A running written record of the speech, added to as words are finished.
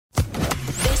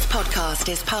podcast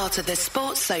is part of the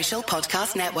Sports Social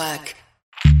Podcast Network.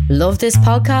 Love this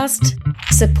podcast?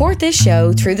 Support this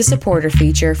show through the supporter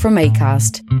feature from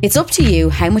Acast. It's up to you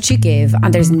how much you give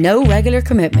and there's no regular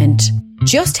commitment.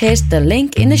 Just hit the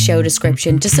link in the show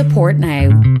description to support now.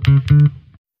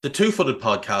 The Two-Footed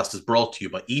Podcast is brought to you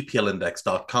by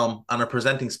EPLindex.com and our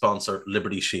presenting sponsor,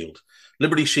 Liberty Shield.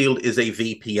 Liberty Shield is a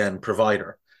VPN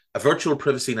provider. A virtual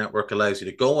privacy network allows you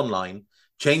to go online,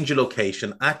 change your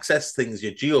location, access things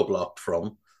you're geo-blocked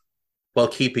from, while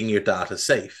keeping your data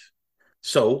safe.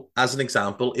 So, as an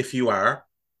example, if you are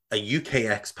a UK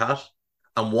expat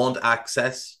and want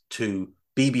access to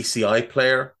BBC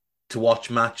iPlayer to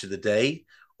watch Match of the Day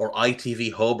or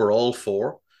ITV Hub or all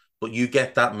four, but you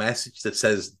get that message that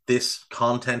says this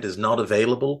content is not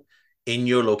available in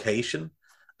your location,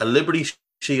 a Liberty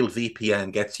Shield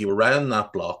VPN gets you around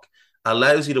that block,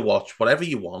 allows you to watch whatever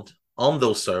you want on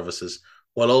those services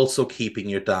while also keeping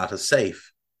your data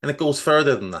safe. And it goes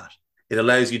further than that. It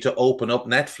allows you to open up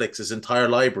Netflix's entire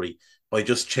library by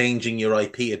just changing your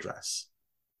IP address.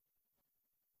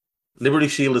 Liberty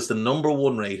Shield is the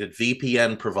 #1 rated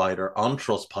VPN provider on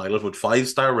Trustpilot with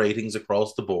 5-star ratings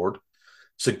across the board.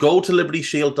 So go to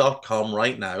libertyshield.com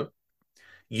right now,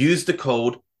 use the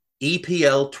code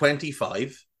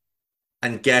EPL25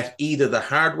 and get either the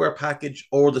hardware package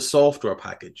or the software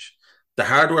package. The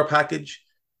hardware package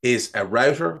is a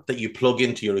router that you plug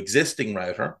into your existing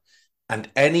router, and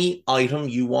any item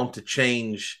you want to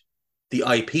change the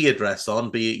IP address on,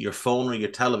 be it your phone or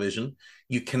your television,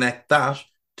 you connect that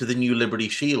to the new Liberty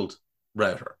Shield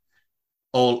router.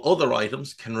 All other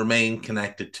items can remain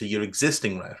connected to your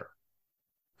existing router.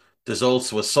 There's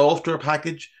also a software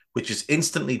package, which is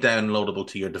instantly downloadable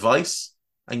to your device,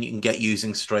 and you can get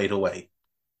using straight away.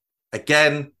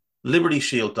 Again,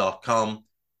 libertyshield.com,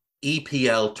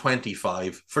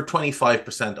 EPL25 for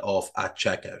 25% off at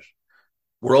checkout.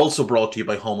 We're also brought to you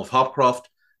by Home of Hopcroft,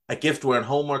 a giftware and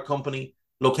homeware company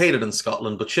located in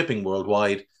Scotland but shipping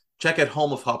worldwide. Check out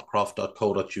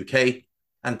homeofhopcroft.co.uk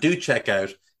and do check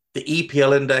out the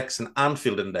EPL Index and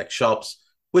Anfield Index shops,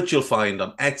 which you'll find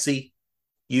on Etsy.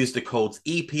 Use the codes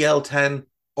EPL10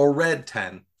 or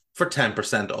RED10 for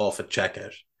 10% off at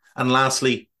checkout. And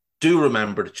lastly, do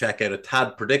remember to check out A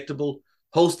Tad Predictable,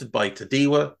 hosted by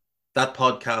Tadiwa. That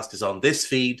podcast is on this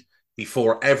feed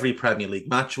before every Premier League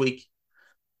match week.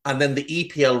 And then the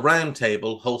EPL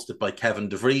Roundtable, hosted by Kevin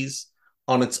DeVries,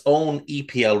 on its own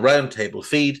EPL Roundtable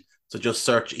feed. So just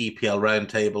search EPL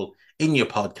Roundtable in your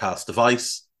podcast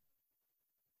device.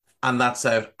 And that's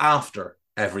out after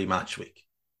every match week.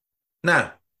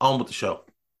 Now, on with the show.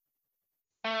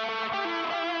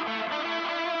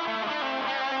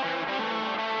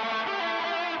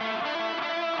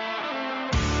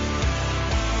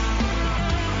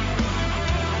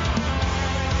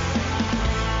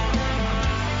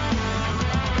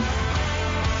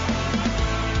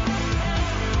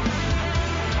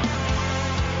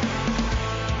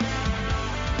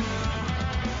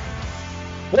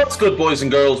 What's good, boys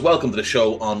and girls? Welcome to the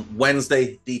show on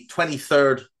Wednesday, the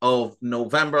 23rd of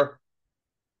November.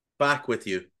 Back with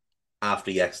you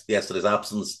after yesterday's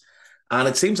absence. And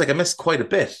it seems like I missed quite a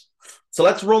bit. So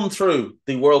let's run through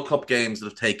the World Cup games that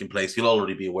have taken place. You'll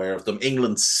already be aware of them.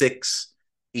 England 6,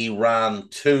 Iran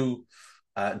 2.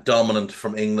 Dominant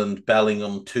from England.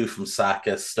 Bellingham 2 from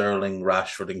Saka, Sterling,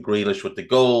 Rashford and Grealish with the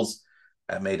goals.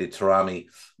 Mehdi Taremi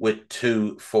with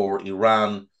 2 for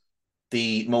Iran.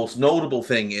 The most notable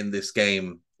thing in this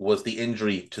game was the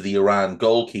injury to the Iran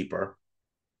goalkeeper,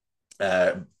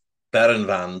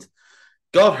 Berenvand.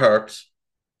 Got hurt.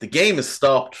 The game is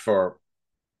stopped for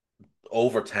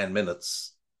over 10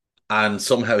 minutes, and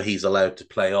somehow he's allowed to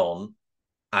play on.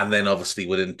 And then obviously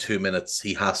within 2 minutes,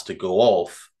 he has to go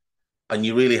off. And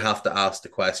you really have to ask the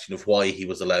question of why he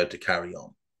was allowed to carry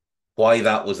on, why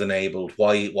that was enabled,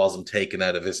 why it wasn't taken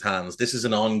out of his hands. This is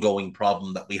an ongoing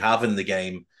problem that we have in the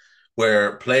game,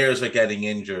 where players are getting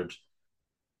injured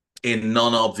in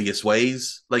non-obvious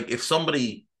ways. Like if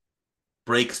somebody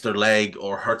breaks their leg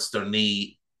or hurts their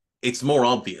knee, it's more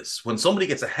obvious. When somebody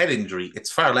gets a head injury, it's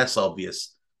far less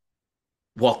obvious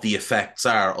what the effects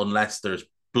are unless there's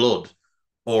blood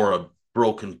or a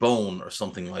broken bone or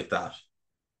something like that.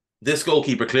 This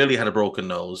goalkeeper clearly had a broken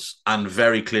nose and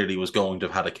very clearly was going to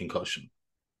have had a concussion.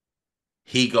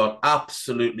 He got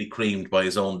absolutely creamed by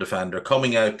his own defender,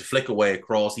 coming out to flick away a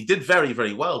cross. He did very,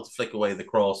 very well to flick away the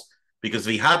cross, because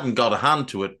if he hadn't got a hand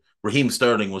to it, Raheem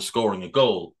Sterling was scoring a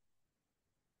goal.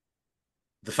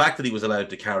 The fact that he was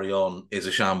allowed to carry on is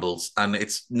a shambles, and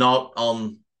it's not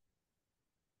on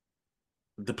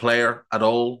the player at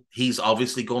all. He's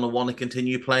obviously going to want to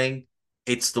continue playing.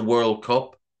 It's the World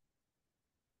Cup.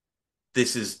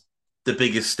 This is the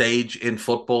biggest stage in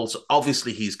football, so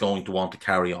obviously he's going to want to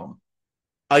carry on.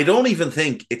 I don't even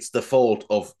think it's the fault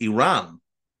of Iran.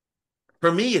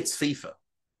 For me, it's FIFA.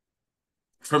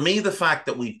 For me, the fact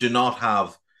that we do not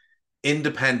have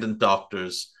independent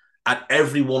doctors at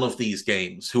every one of these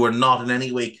games who are not in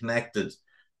any way connected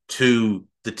to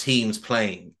the teams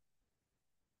playing.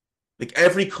 Like,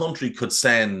 every country could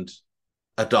send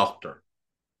a doctor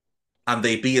and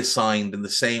they be assigned in the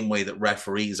same way that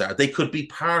referees are. They could be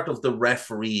part of the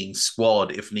refereeing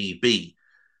squad if need be.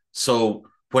 So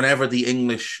whenever the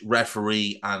English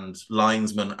referee and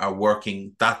linesman are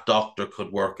working, that doctor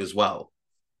could work as well.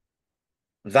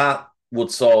 That would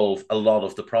solve a lot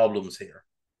of the problems here.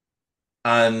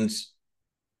 And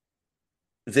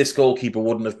this goalkeeper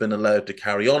wouldn't have been allowed to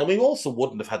carry on. And we also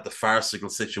wouldn't have had the farcical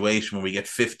situation where we get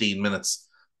 15 minutes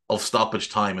of stoppage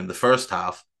time in the first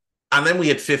half. And then we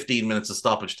had 15 minutes of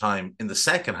stoppage time in the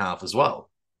second half as well.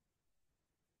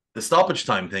 The stoppage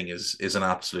time thing is an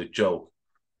absolute joke.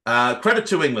 Credit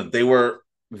to England. They were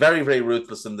very, very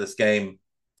ruthless in this game.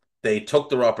 They took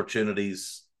their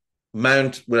opportunities.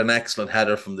 Mount with an excellent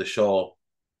header from the Shaw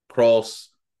cross.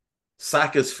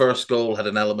 Saka's first goal had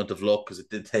an element of luck because it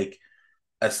did take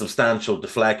a substantial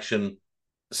deflection.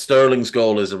 Sterling's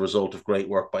goal is a result of great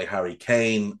work by Harry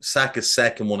Kane. Saka's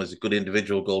second one is a good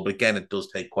individual goal, but again, it does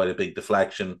take quite a big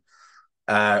deflection.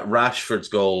 Rashford's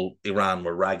goal, Iran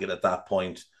were ragged at that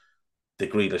point. The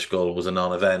Grealish goal was a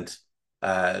non-event.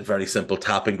 Very simple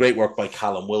tapping. Great work by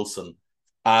Callum Wilson.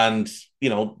 And, you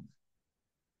know,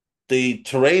 the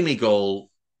Taremi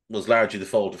goal was largely the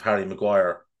fault of Harry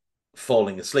Maguire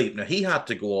falling asleep. Now, he had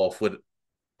to go off with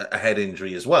a head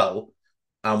injury as well,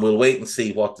 and we'll wait and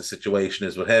see what the situation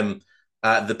is with him.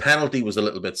 The penalty was a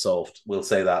little bit soft. We'll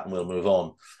say that and we'll move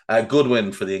on. Good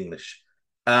win for the English.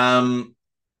 Senegal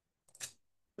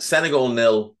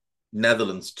 0,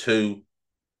 Netherlands 2.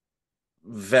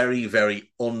 Very, very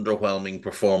underwhelming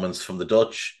performance from the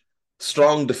Dutch.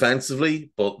 Strong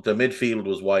defensively, but their midfield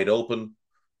was wide open.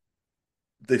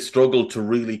 They struggled to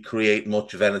really create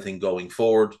much of anything going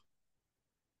forward.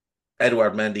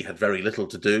 Edouard Mendy had very little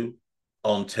to do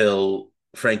until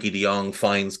Frankie de Jong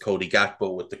finds Cody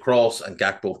Gakpo with the cross, and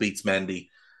Gakpo beats Mendy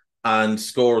and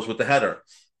scores with the header.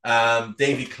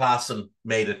 Davy Klaassen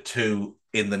made it 2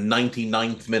 in the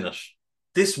 99th minute.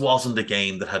 This wasn't a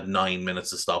game that had 9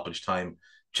 minutes of stoppage time.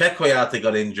 Cheikhou Kouyaté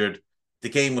got injured. The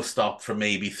game was stopped for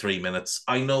maybe 3 minutes.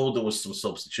 I know there was some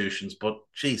substitutions, but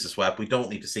Jesus wept, we don't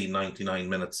need to see 99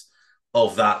 minutes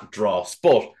of that dross.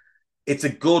 But it's a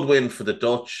good win for the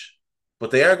Dutch,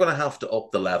 but they are going to have to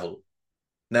up the level.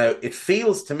 Now, it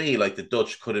feels to me like the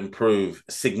Dutch could improve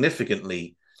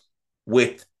significantly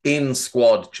with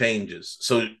in-squad changes.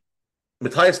 So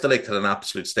Matthijs de Ligt had an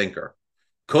absolute stinker.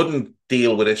 Couldn't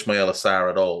deal with Ismail Assar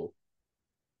at all.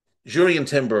 Jurrien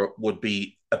Timber would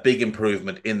be a big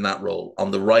improvement in that role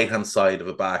on the right-hand side of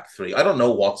a back three. I don't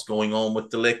know what's going on with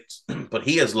de Ligt, but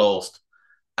he has lost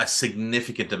a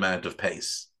significant amount of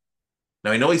pace.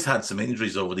 Now, I know he's had some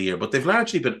injuries over the year, but they've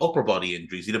largely been upper body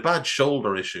injuries. He had a bad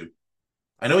shoulder issue.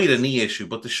 I know he had a knee issue,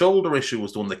 but the shoulder issue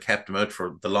was the one that kept him out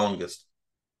for the longest.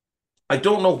 I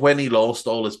don't know when he lost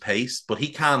all his pace, but he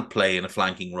can't play in a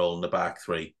flanking role in the back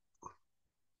three.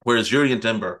 Whereas Jurrien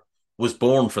Timber was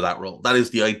born for that role. That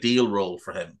is the ideal role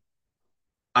for him.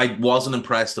 I wasn't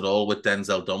impressed at all with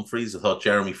Denzel Dumfries. I thought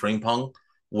Jeremy Frimpong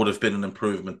would have been an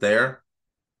improvement there.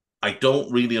 I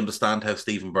don't really understand how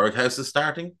Steven Berghuis is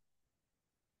starting,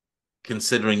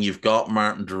 considering you've got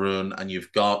Martin de Roon and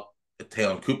you've got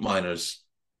Theon Koopmeiners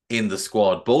in the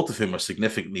squad, both of whom are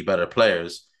significantly better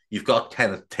players. You've got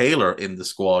Kenneth Taylor in the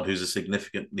squad, who's a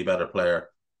significantly better player.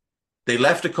 They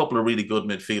left a couple of really good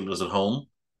midfielders at home,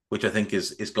 which I think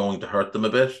is going to hurt them a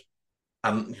bit.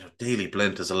 And Daley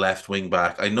Blind is a left wing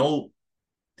back. I know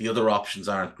the other options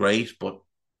aren't great, but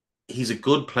he's a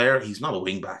good player. He's not a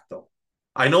wing back, though.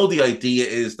 I know the idea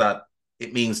is that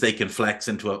it means they can flex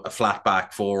into a flat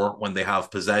back four when they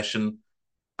have possession.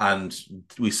 And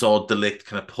we saw de Ligt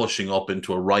kind of pushing up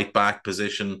into a right back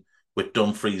position with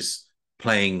Dumfries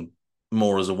playing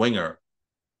more as a winger.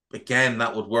 Again,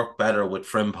 that would work better with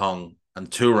Frimpong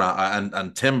and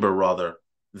Timber rather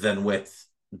than with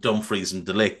Dumfries and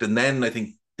de Ligt. And then I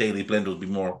think Daley Blind would be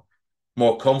more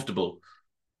comfortable.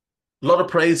 A lot of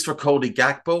praise for Cody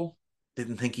Gakpo.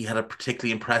 Didn't think he had a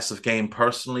particularly impressive game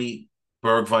personally.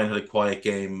 Bergwijn had a quiet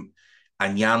game,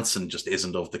 and Janssen just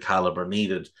isn't of the caliber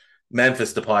needed.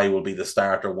 Memphis Depay will be the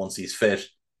starter once he's fit.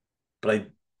 But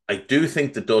I do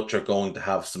think the Dutch are going to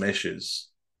have some issues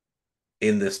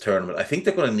in this tournament. I think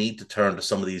they're going to need to turn to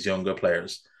some of these younger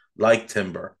players, like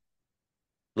Timber,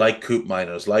 like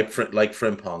Koopmeiners, like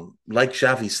Frimpong, like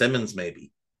Xavi Simons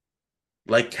maybe.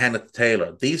 like Kenneth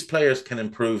Taylor. These players can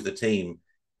improve the team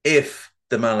if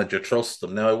the manager trusts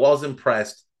them. Now, I was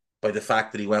impressed by the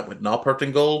fact that he went with Noppert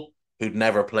in goal, who'd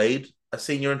never played a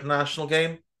senior international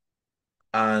game.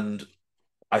 And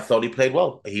I thought he played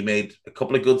well. He made a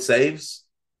couple of good saves.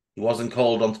 He wasn't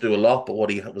called on to do a lot, but what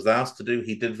he was asked to do,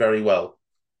 he did very well.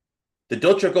 The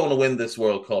Dutch are going to win this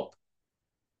World Cup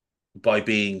by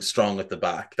being strong at the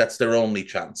back. That's their only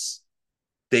chance.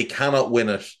 They cannot win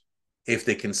it if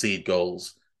they concede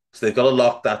goals. So they've got to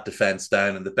lock that defence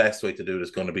down, and the best way to do it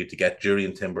is going to be to get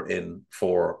Jurriën Timber in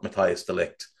for Matthijs de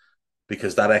Ligt,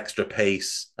 because that extra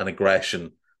pace and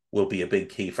aggression will be a big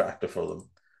key factor for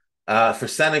them. For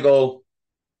Senegal,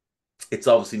 it's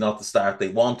obviously not the start they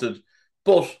wanted,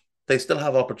 but they still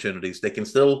have opportunities. They can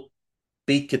still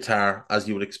beat Qatar, as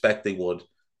you would expect they would,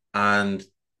 and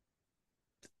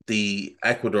the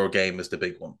Ecuador game is the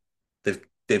big one.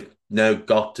 They've now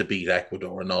got to beat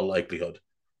Ecuador in all likelihood,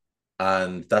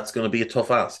 and that's going to be a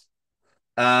tough ask.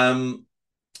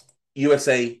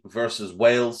 USA versus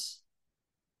Wales.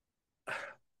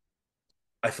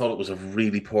 I thought it was a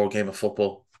really poor game of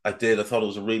football. I did. I thought it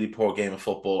was a really poor game of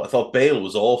football. I thought Bale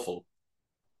was awful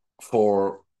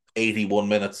for 81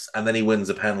 minutes, and then he wins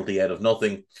a penalty out of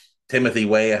nothing. Timothy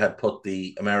Weah had put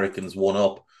the Americans one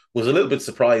up. Was a little bit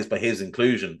surprised by his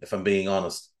inclusion, if I'm being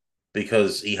honest,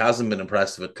 because he hasn't been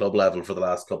impressive at club level for the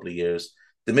last couple of years.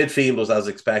 The midfield was as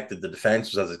expected. The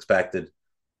defence was as expected.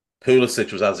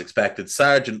 Pulisic was as expected.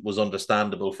 Sargent was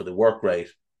understandable for the work rate.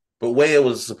 But Weah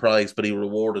was a surprise, but he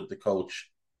rewarded the coach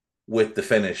with the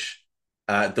finish.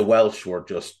 The Welsh were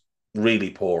just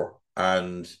really poor.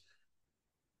 And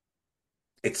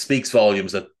it speaks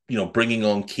volumes that, bringing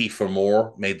on Kiefer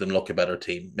Moore made them look a better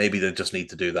team. Maybe they just need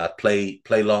to do that. Play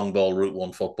long ball, Route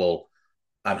 1 football,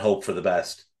 and hope for the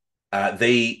best.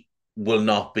 They will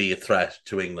not be a threat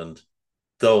to England,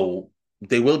 though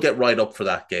they will get right up for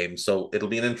that game. So it'll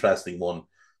be an interesting one.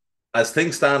 As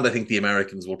things stand, I think the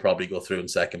Americans will probably go through in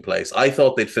second place. I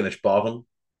thought they'd finish bottom.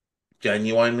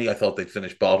 Genuinely, I thought they'd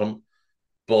finish bottom.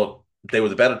 But they were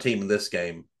the better team in this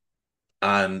game.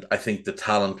 And I think the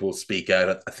talent will speak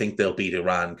out. I think they'll beat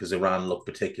Iran because Iran looked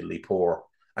particularly poor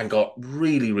and got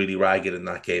really, really ragged in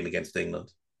that game against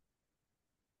England.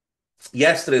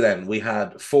 Yesterday, then, we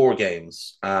had 4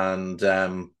 games. And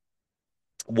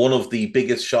one of the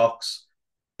biggest shocks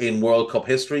in World Cup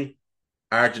history,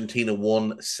 Argentina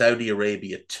 1, Saudi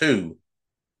Arabia 2.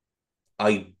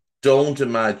 I don't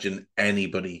imagine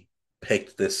anybody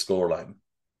picked this scoreline.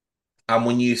 And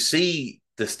when you see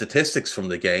the statistics from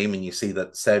the game and you see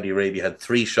that Saudi Arabia had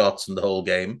 3 shots in the whole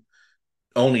game,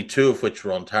 only 2 of which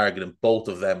were on target and both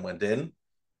of them went in,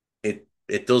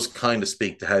 it does kind of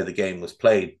speak to how the game was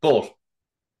played. But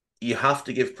you have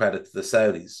to give credit to the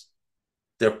Saudis.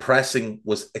 Their pressing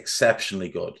was exceptionally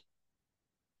good.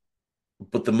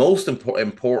 But the most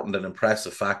important and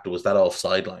impressive factor was that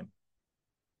offside line.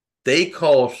 They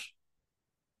caught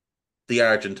the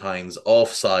Argentines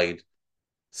offside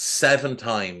 7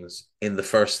 times in the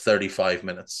first 35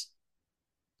 minutes.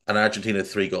 And Argentina had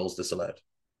 3 goals disallowed.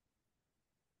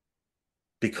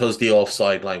 Because the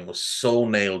offside line was so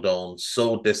nailed on,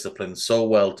 so disciplined, so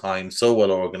well timed, so well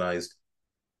organized.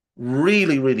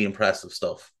 Really, really impressive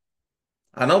stuff.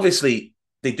 And obviously,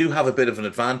 they do have a bit of an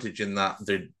advantage in that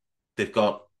they've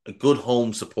got a good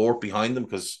home support behind them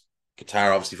because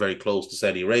Qatar obviously very close to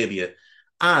Saudi Arabia.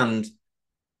 And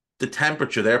the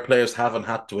temperature, their players haven't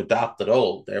had to adapt at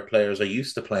all. Their players are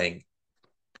used to playing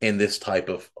in this type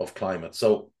of climate.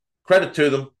 So credit to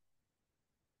them.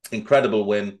 Incredible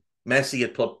win. Messi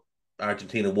had put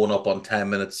Argentina 1 up on 10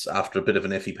 minutes after a bit of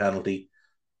an iffy penalty.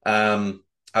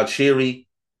 Al-Shiri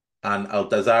and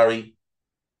Al-Dazari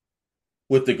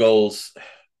with the goals.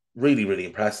 Really, really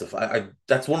impressive.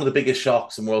 That's one of the biggest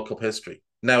shocks in World Cup history.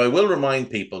 Now, I will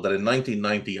remind people that in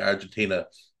 1990, Argentina,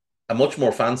 a much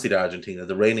more fancied Argentina,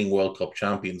 the reigning World Cup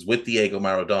champions, with Diego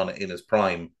Maradona in his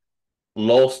prime,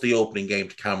 lost the opening game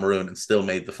to Cameroon and still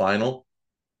made the final.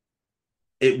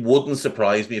 It wouldn't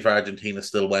surprise me if Argentina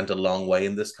still went a long way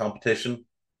in this competition.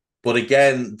 But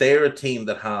again, they're a team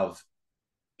that have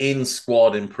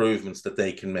in-squad improvements that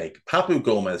they can make. Papu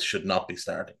Gomez should not be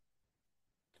starting.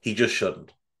 He just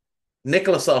shouldn't.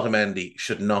 Nicolas Otamendi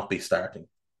should not be starting.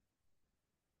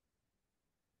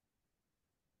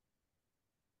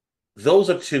 Those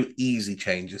are 2 easy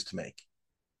changes to make.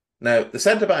 Now, the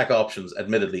centre-back options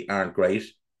admittedly aren't great,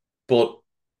 but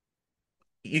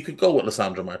you could go with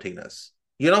Lisandro Martinez.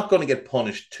 You're not going to get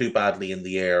punished too badly in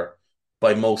the air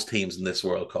by most teams in this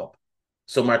World Cup.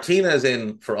 So Martinez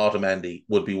in for Otamendi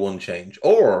would be one change.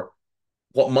 Or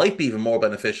what might be even more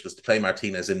beneficial is to play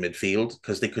Martinez in midfield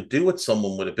because they could do with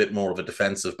someone with a bit more of a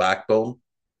defensive backbone.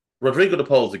 Rodrigo de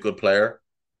Paul is a good player.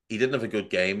 He didn't have a good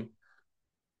game,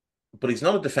 but he's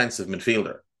not a defensive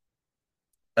midfielder.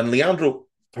 And Leandro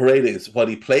Paredes, while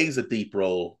he plays a deep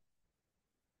role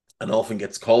and often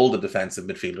gets called a defensive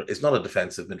midfielder, is not a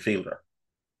defensive midfielder.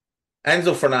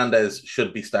 Enzo Fernandez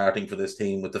should be starting for this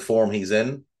team with the form he's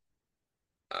in.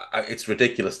 It's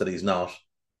ridiculous that he's not.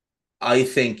 I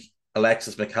think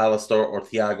Alexis McAllister or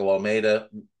Thiago Almeida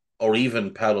or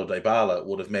even Paulo Dybala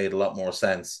would have made a lot more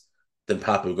sense than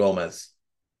Papu Gomez.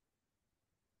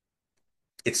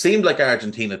 It seemed like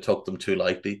Argentina took them too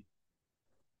lightly.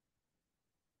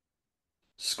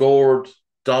 Scored,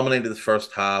 dominated the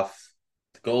first half,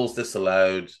 the goals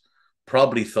disallowed,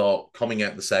 probably thought coming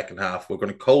out in the second half, we're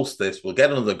going to coast this, we'll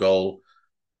get another goal,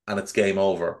 and it's game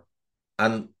over.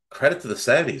 And credit to the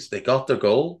Saudis, they got their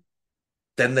goal,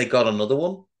 then they got another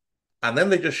one, and then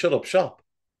they just shut up shop.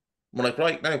 We're like,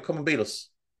 right, now come and beat us.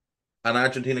 And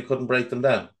Argentina couldn't break them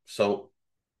down. So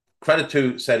credit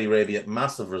to Saudi Arabia,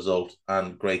 massive result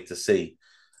and great to see.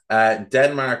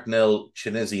 Denmark 0,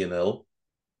 Tunisia 0.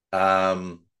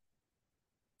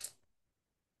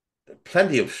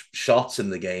 Plenty of shots in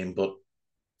the game, but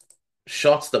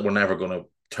shots that were never going to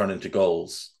turn into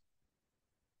goals.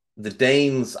 The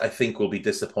Danes, I think, will be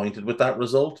disappointed with that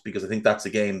result because I think that's a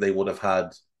game they would have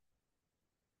had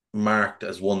marked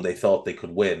as one they thought they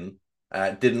could win.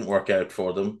 Didn't work out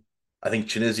for them. I think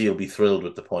Tunisia will be thrilled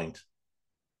with the point.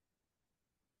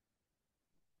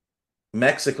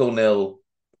 Mexico 0,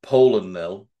 Poland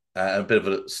 0. A bit of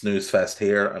a snooze fest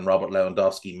here, and Robert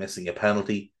Lewandowski missing a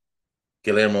penalty.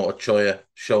 Guillermo Ochoa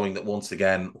showing that once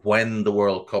again, when the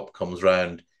World Cup comes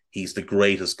round, he's the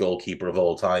greatest goalkeeper of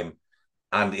all time.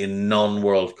 And in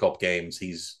non-World Cup games,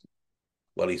 he's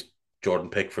Jordan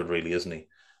Pickford, really, isn't he?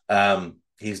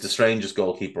 He's the strangest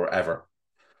goalkeeper ever.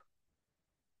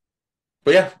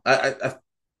 But yeah,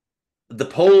 the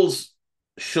Poles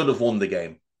should have won the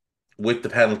game with the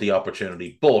penalty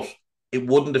opportunity, but it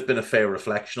wouldn't have been a fair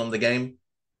reflection on the game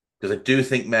because I do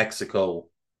think Mexico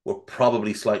were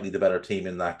probably slightly the better team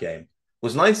in that game. It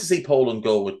was nice to see Poland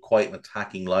go with quite an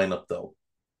attacking lineup, though,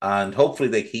 and hopefully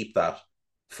they keep that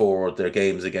for their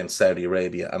games against Saudi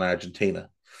Arabia and Argentina.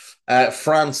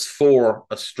 France 4,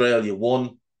 Australia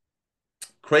 1.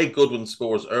 Craig Goodwin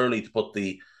scores early to put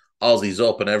the Aussies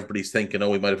up, and everybody's thinking, oh,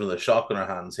 we might have another shock in our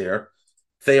hands here.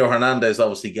 Theo Hernandez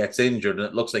obviously gets injured, and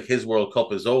it looks like his World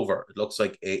Cup is over. It looks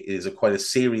like it is quite a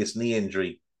serious knee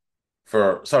injury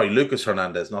Lucas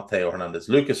Hernandez, not Theo Hernandez.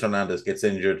 Lucas Hernandez gets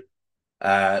injured.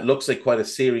 Looks like quite a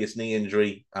serious knee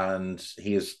injury, and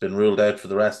he has been ruled out for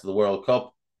the rest of the World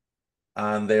Cup.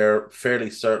 And they're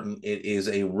fairly certain it is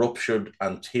a ruptured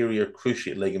anterior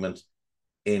cruciate ligament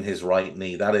in his right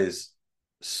knee. That is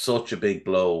such a big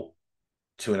blow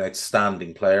to an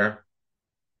outstanding player.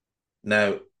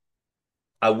 Now,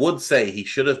 I would say he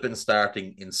should have been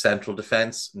starting in central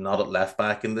defence, not at left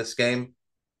back in this game.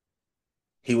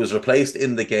 He was replaced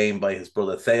in the game by his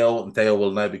brother Theo, and Theo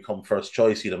will now become first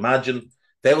choice, you'd imagine.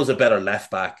 Theo's a better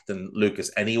left back than Lucas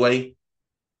anyway.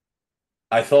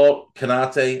 I thought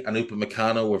Konate and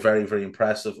Upamecano were very, very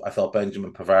impressive. I thought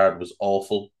Benjamin Pavard was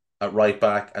awful at right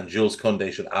back, and Jules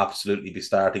Koundé should absolutely be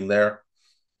starting there.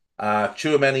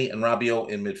 Tchouaméni and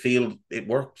Rabiot in midfield, it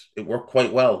worked. It worked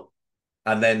quite well.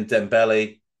 And then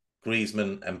Dembele,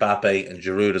 Griezmann, Mbappe, and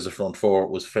Giroud as a front four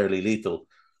was fairly lethal.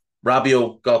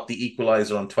 Rabiot got the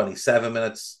equaliser on 27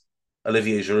 minutes.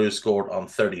 Olivier Giroud scored on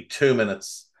 32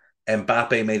 minutes.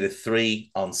 Mbappe made it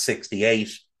 3 on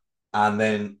 68. And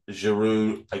then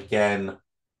Giroud again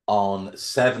on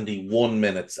 71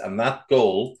 minutes. And that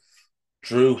goal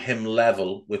drew him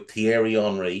level with Thierry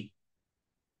Henry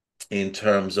in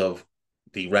terms of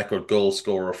the record goal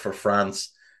scorer for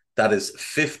France. That is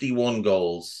 51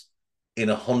 goals in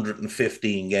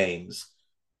 115 games.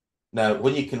 Now,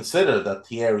 when you consider that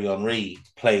Thierry Henry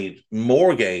played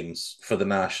more games for the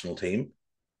national team,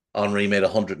 Henry made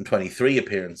 123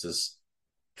 appearances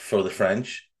for the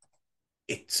French,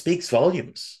 it speaks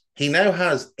volumes. He now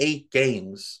has 8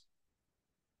 games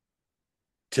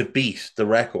to beat the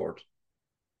record.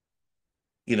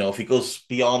 You know, if he goes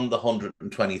beyond the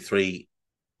 123,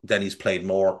 then he's played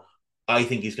more. I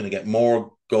think he's going to get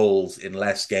more goals in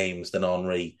less games than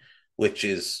Henry, which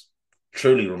is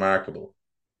truly remarkable.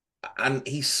 And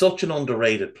he's such an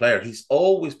underrated player. He's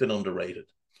always been underrated.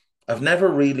 I've never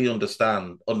really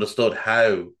understood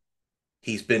how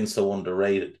he's been so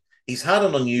underrated. He's had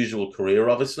an unusual career,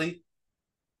 obviously.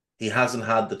 He hasn't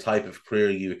had the type of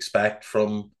career you expect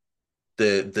from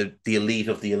the elite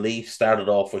of the elite. Started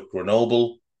off with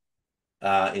Grenoble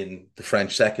in the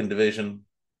French second division.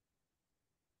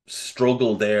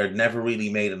 Struggled there, never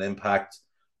really made an impact.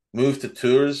 Moved to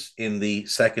Tours in the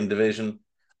second division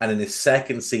And in his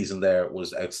second season there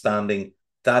was outstanding.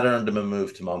 That earned him a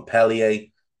move to Montpellier.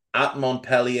 At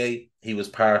Montpellier, he was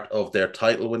part of their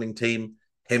title-winning team.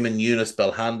 Him and Younes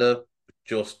Belhanda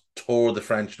just tore the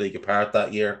French league apart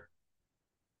that year.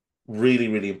 Really,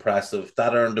 really impressive.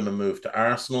 That earned him a move to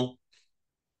Arsenal.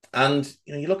 And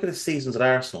you look at his seasons at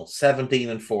Arsenal: 17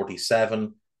 and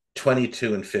 47,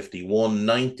 22 and 51,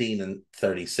 19 and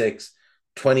 36,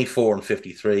 24 and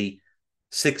 53,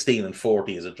 16 and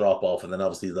 40 is a drop off. And then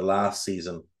obviously the last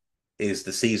season is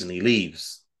the season he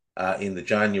leaves in the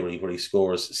January, where he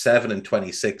scores 7 and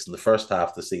 26 in the first half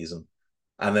of the season.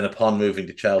 And then upon moving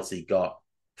to Chelsea, got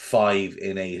 5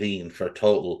 in 18 for a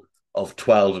total of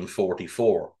 12 and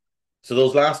 44. So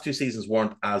those last two seasons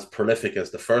weren't as prolific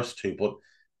as the first two, but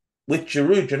with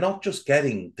Giroud, you're not just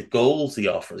getting the goals he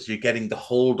offers, you're getting the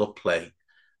hold-up play,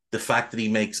 the fact that he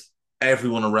makes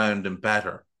everyone around him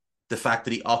better, the fact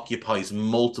that he occupies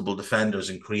multiple defenders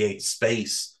and creates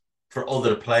space for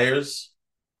other players.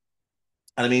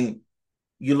 And I mean,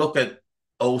 you look at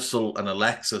Ozil and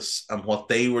Alexis and what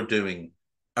they were doing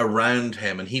around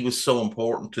him, and he was so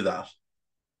important to that.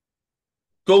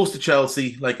 Goes to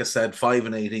Chelsea, like I said, 5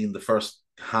 and 18 the first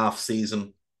half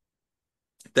season.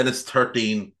 Then it's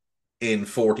 13 in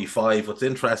 45. What's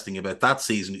interesting about that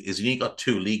season is he got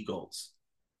 2 league goals.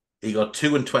 He got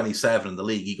 2 and 27 in the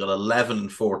league. He got 11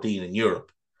 and 14 in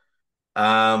Europe.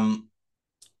 10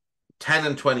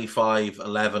 and 25,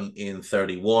 11 in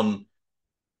 31.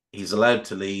 He's allowed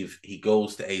to leave. He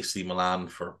goes to AC Milan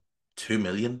for 2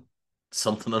 million,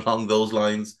 something along those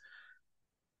lines.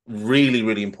 Really,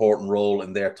 really important role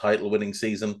in their title-winning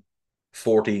season.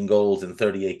 14 goals in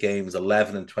 38 games,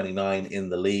 11 and 29 in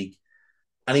the league.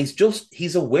 And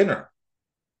he's a winner.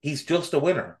 He's just a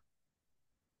winner.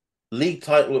 League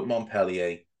title with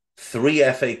Montpellier, 3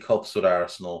 FA Cups with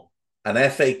Arsenal, an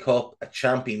FA Cup, a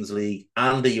Champions League,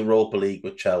 and a Europa League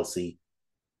with Chelsea,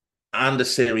 and a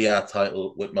Serie A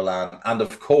title with Milan. And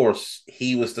of course,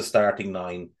 he was the starting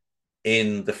 9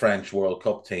 in the French World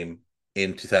Cup team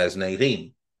in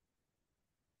 2018.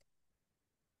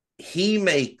 He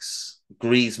makes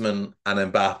Griezmann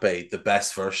and Mbappe the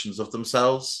best versions of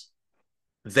themselves.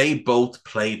 They both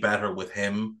play better with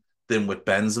him than with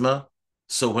Benzema.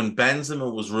 So when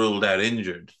Benzema was ruled out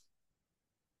injured,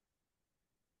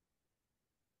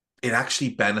 it actually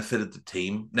benefited the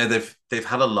team. Now they've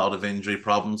had a lot of injury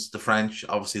problems, the French.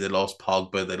 Obviously, they lost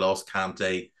Pogba, they lost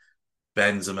Kante,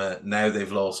 Benzema. Now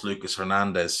they've lost Lucas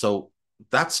Hernandez. So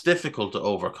that's difficult to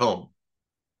overcome.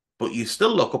 But you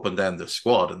still look up and down the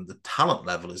squad, and the talent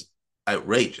level is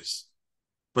outrageous.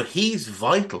 But he's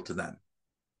vital to them.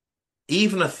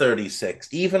 Even at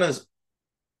 36, even as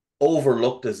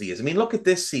overlooked as he is. I mean, look at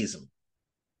this season.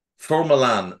 For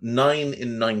Milan, 9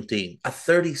 in 19 at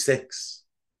 36.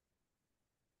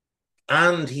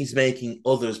 And he's making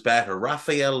others better.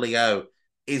 Rafael Leao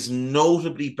is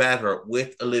notably better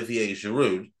with Olivier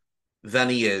Giroud than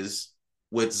he is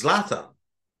with Zlatan.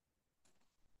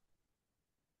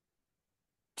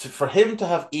 For him to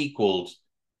have equaled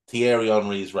Thierry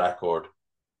Henry's record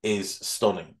is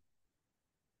stunning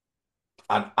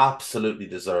and absolutely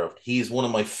deserved. He's one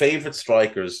of my favorite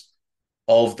strikers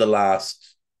of the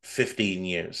last 15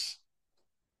 years.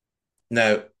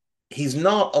 Now, he's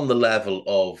not on the level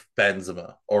of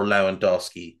Benzema or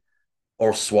Lewandowski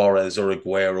or Suarez or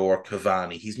Aguero or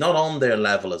Cavani. He's not on their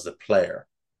level as a player.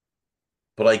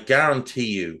 But I guarantee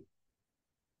you,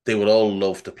 they would all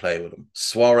love to play with him.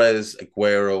 Suarez,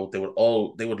 Aguero,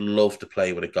 they would love to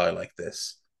play with a guy like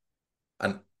this.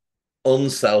 An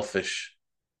unselfish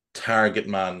target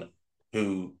man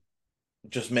who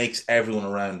just makes everyone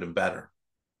around him better.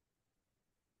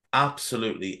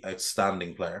 Absolutely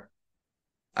outstanding player.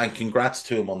 And congrats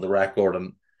to him on the record.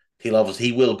 And he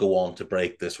will go on to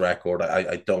break this record.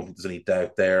 I don't think there's any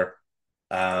doubt there.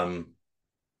 And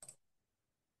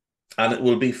it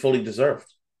will be fully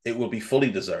deserved. It will be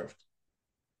fully deserved.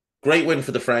 Great win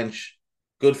for the French.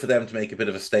 Good for them to make a bit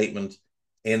of a statement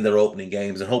in their opening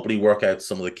games and hopefully work out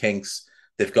some of the kinks.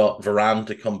 They've got Varane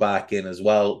to come back in as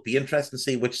well. Be interesting to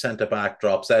see which centre-back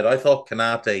drops out. I thought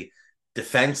Konate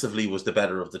defensively was the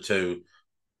better of the two.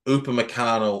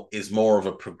 Upamecano is more of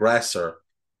a progressor.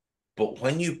 But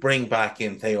when you bring back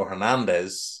in Theo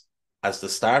Hernandez as the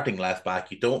starting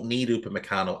left-back, you don't need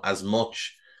Upamecano as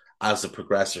much as a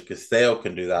progressor because Theo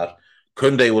can do that.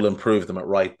 Koundé will improve them at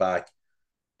right back.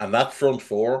 And that front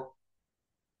four,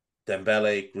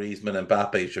 Dembele, Griezmann,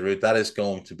 Mbappe, Giroud, that is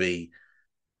going to be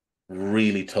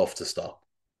really tough to stop.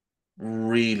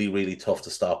 Really, really tough to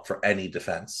stop for any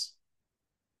defence.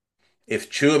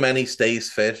 If Tchouaméni stays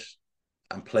fit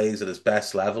and plays at his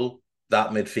best level, that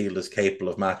midfield is capable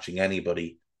of matching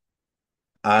anybody.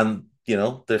 And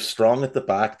They're strong at the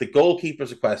back. The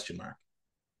goalkeeper's a question mark.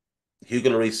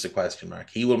 Hugo Lloris is a question mark.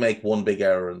 He will make one big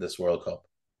error in this World Cup.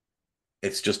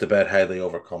 It's just about how they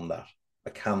overcome that.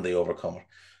 Or can they overcome it?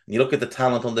 And you look at the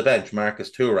talent on the bench: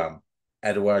 Marcus Thuram,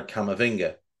 Edouard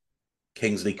Camavinga,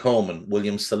 Kingsley Coman,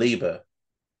 William Saliba,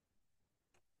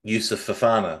 Yusuf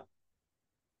Fofana,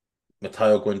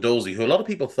 Matteo Guendouzi, who a lot of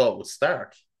people thought would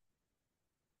start.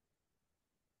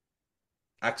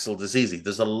 Axel Dizizi.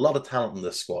 There's a lot of talent in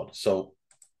this squad. So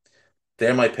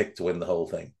they're my pick to win the whole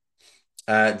thing.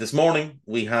 This morning,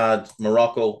 we had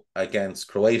Morocco against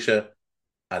Croatia.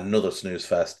 Another snooze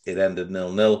fest. It ended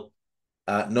 0-0.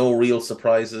 No real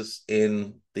surprises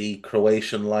in the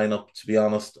Croatian lineup, to be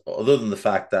honest, other than the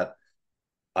fact that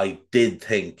I did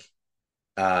think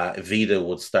Vida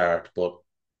would start, but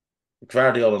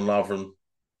Gvardiol and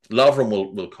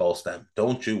Lovren will cost them.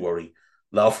 Don't you worry.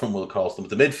 Lovren will cost them.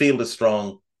 The midfield is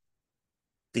strong.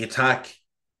 The attack,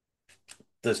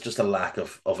 there's just a lack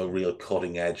of a real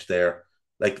cutting edge there.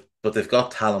 But they've got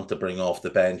talent to bring off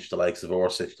the bench, the likes of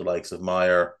Orsic, the likes of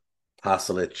Meyer,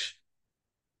 Pasalic.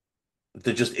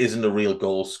 There just isn't a real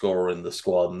goal scorer in the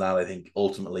squad, and that, I think,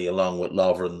 ultimately, along with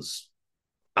Lovren's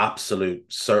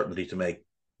absolute certainty to make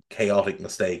chaotic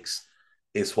mistakes,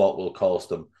 is what will cost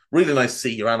them. Really nice to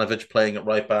see Juranovic playing at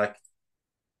right back.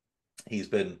 He's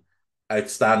been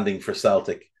outstanding for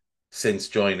Celtic since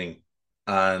joining,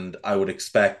 and I would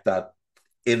expect that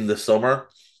in the summer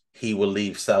he will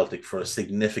leave Celtic for a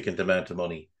significant amount of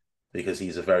money because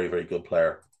he's a very, very good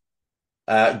player.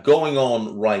 Going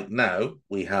on right now,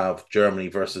 we have Germany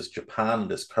versus Japan.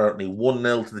 There's currently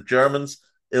 1-0 to the Germans.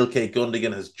 Ilkay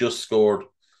Gundogan has just scored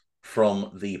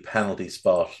from the penalty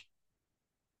spot.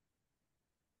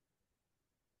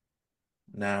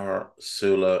 Nauer,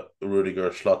 Sula, Rudiger,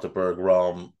 Schlotterberg,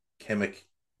 Rom, Kimmich,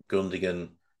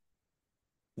 Gundogan,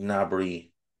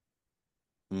 Gnabry,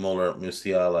 Muller,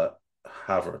 Musiala,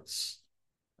 Havertz.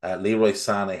 Leroy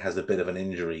Sané has a bit of an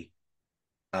injury,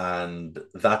 and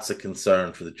that's a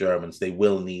concern for the Germans. They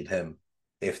will need him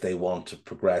if they want to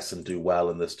progress and do well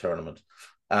in this tournament.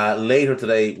 Later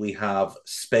today, we have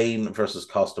Spain versus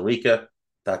Costa Rica.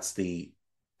 That's the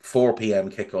 4 p.m.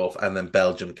 kickoff, and then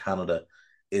Belgium-Canada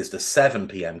is the 7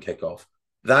 p.m. kickoff.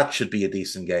 That should be a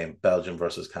decent game, Belgium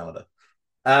versus Canada.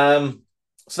 So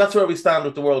that's where we stand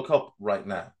with the World Cup right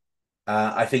now.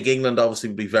 I think England obviously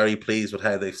will be very pleased with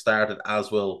how they've started,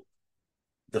 as will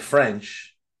the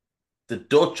French. The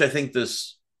Dutch, I think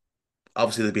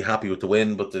obviously they'd be happy with the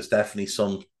win, but there's definitely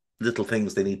some little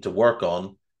things they need to work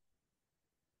on.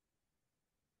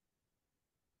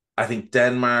 I think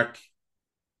Denmark,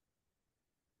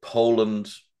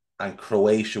 Poland, and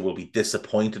Croatia will be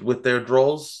disappointed with their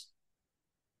draws.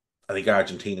 I think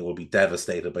Argentina will be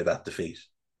devastated by that defeat.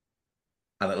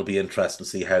 And it'll be interesting to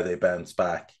see how they bounce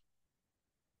back.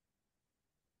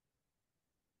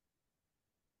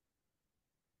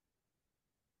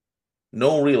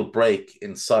 No real break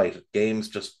in sight. Games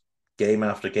just game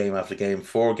after game after game.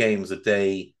 4 games a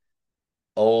day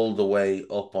all the way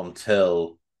up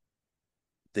until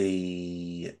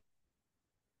the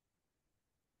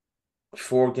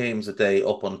 4 games a day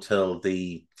up until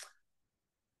the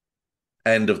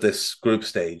end of this group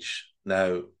stage.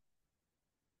 Now,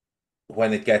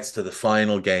 when it gets to the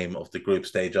final game of the group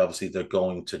stage, obviously they're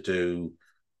going to do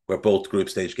where both group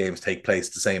stage games take place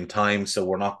at the same time. So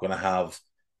we're not going to have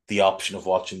the option of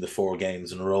watching the 4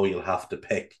 games in a row. You'll have to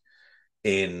pick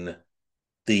in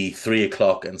the 3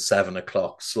 o'clock and 7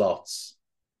 o'clock slots,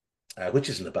 which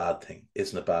isn't a bad thing.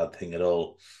 Isn't a bad thing at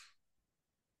all.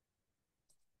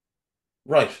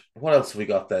 Right, what else have we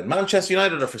got then? Manchester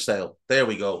United are for sale. There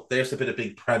we go. There's a bit of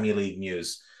big Premier League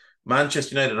news.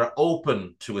 Manchester United are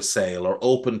open to a sale or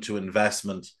open to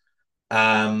investment.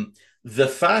 The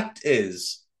fact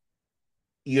is,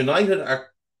 United are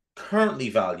currently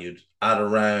valued at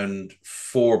around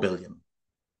 4 billion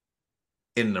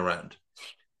in and around.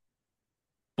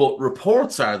 But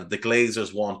reports are that the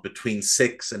Glazers want between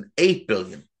 6 and 8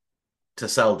 billion to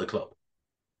sell the club.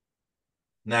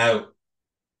 Now,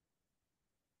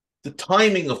 the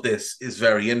timing of this is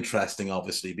very interesting,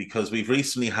 obviously, because we've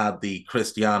recently had the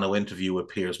Cristiano interview with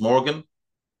Piers Morgan,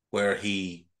 where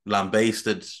he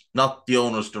lambasted not the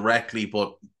owners directly,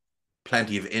 but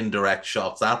plenty of indirect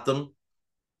shots at them.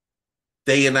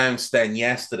 They announced then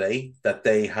yesterday that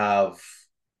they have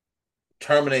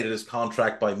terminated his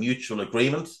contract by mutual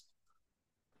agreement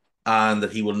and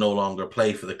that he will no longer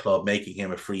play for the club, making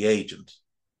him a free agent.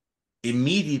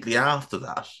 Immediately after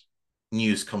that,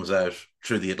 news comes out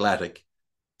through The Athletic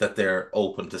that they're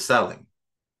open to selling,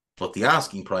 but the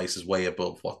asking price is way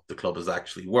above what the club is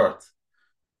actually worth.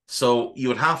 So you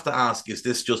would have to ask, is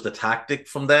this just a tactic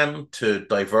from them to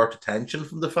divert attention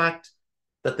from the fact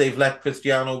that they've let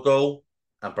Cristiano go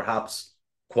and perhaps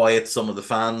quiet some of the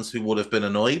fans who would have been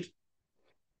annoyed?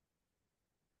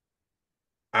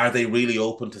 Are they really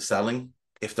open to selling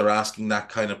if they're asking that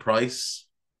kind of price?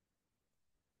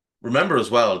 Remember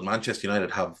as well, Manchester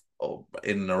United have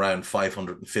in and around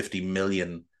 550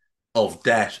 million of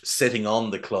debt sitting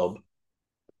on the club,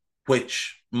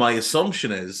 which my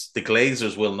assumption is the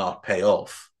Glazers will not pay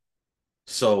off.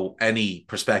 So any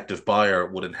prospective buyer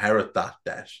would inherit that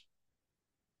debt.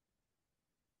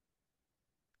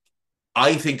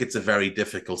 I think it's a very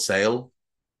difficult sale.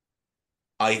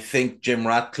 I think Jim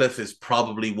Ratcliffe is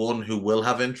probably one who will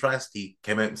have interest. He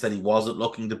came out and said he wasn't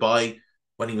looking to buy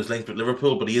when he was linked with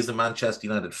Liverpool, but he is a Manchester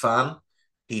United fan.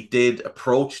 He did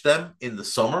approach them in the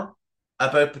summer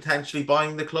about potentially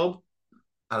buying the club,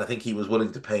 and I think he was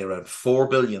willing to pay around 4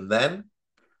 billion then.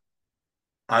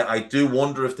 I do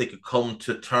wonder if they could come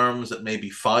to terms at maybe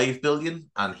 5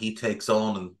 billion and he takes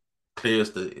on and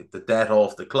clears the debt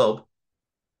off the club.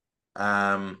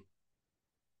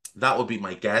 That would be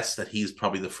my guess, that he's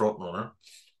probably the front runner.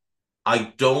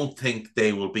 I don't think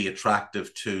they will be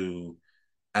attractive to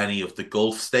any of the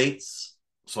Gulf states.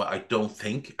 So I don't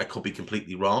think, I could be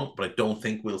completely wrong, but I don't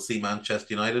think we'll see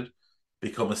Manchester United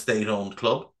become a state-owned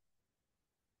club.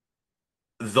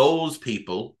 Those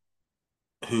people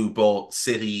who bought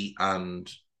City and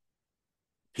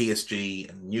PSG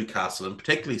and Newcastle, and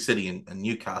particularly City and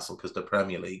Newcastle because they're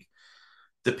Premier League,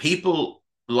 the people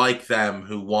like them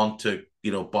who want to,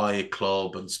 buy a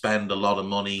club and spend a lot of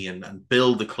money and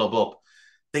build the club up,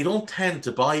 they don't tend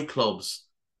to buy clubs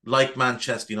like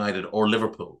Manchester United or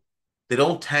Liverpool. They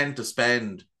don't tend to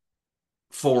spend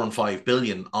 4 and 5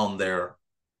 billion on their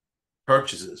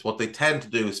purchases. What they tend to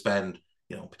do is spend,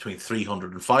 between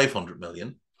 300 and 500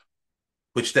 million,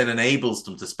 which then enables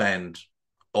them to spend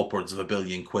upwards of £1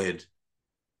 billion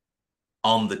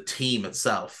on the team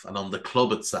itself and on the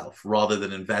club itself, rather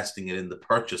than investing it in the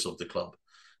purchase of the club.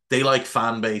 They like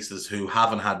fan bases who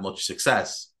haven't had much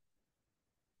success.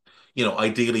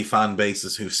 Ideally fan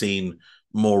bases who've seen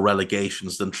more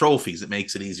relegations than trophies. It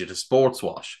makes it easier to sports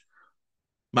wash.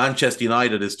 Manchester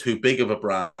United is too big of a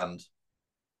brand,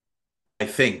 I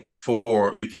think,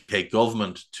 for UK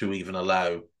government to even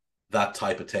allow that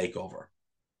type of takeover.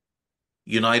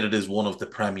 United is one of the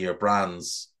premier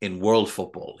brands in world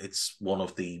football. It's one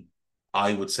of the,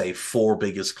 I would say, 4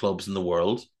 biggest clubs in the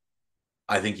world.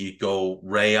 I think you go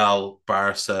Real,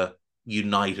 Barca,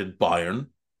 United, Bayern.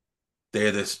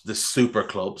 They're the super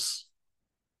clubs.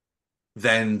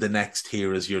 Then the next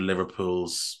tier is your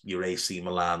Liverpools, your AC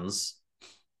Milans.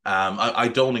 I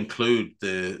don't include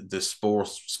the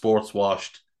sports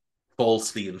washed,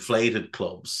 falsely inflated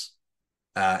clubs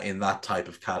in that type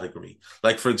of category.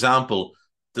 Like, for example,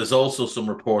 there's also some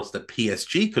reports that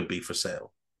PSG could be for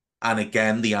sale. And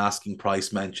again, the asking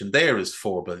price mentioned there is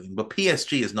 4 billion, but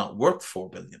PSG is not worth 4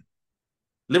 billion.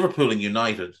 Liverpool and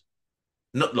United,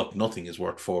 nothing is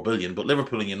worth 4 billion, but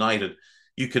Liverpool and United,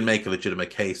 you can make a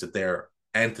legitimate case that their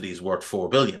entity is worth 4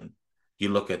 billion. You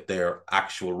look at their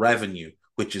actual revenue,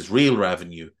 which is real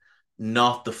revenue,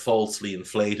 not the falsely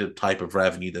inflated type of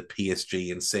revenue that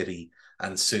PSG and City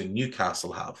and soon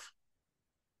Newcastle have.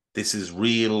 This is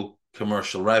real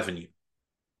commercial revenue.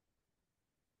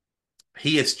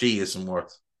 PSG isn't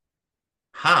worth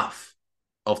half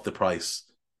of the price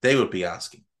they would be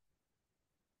asking.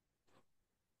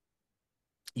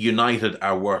 United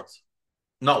are worth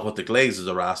not what the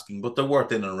Glazers are asking, but they're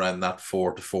worth in and around that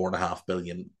 4 to 4.5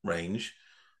 billion range.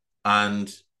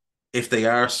 And if they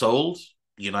are sold,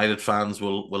 United fans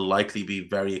will likely be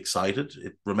very excited.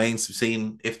 It remains to be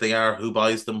seen if they are, who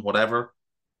buys them, whatever.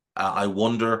 I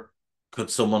wonder, could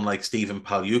someone like Stephen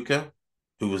Pagliuca,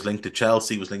 who was linked to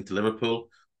Chelsea, was linked to Liverpool,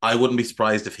 I wouldn't be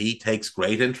surprised if he takes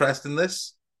great interest in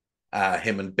this.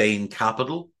 Him and Bain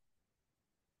Capital.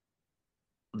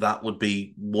 That would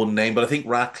be one name, but I think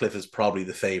Ratcliffe is probably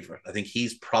the favourite. I think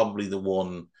he's probably the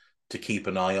one to keep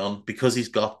an eye on because he's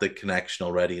got the connection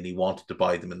already and he wanted to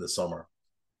buy them in the summer.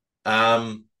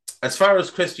 As far as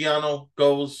Cristiano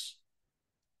goes,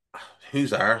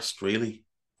 who's arsed, really?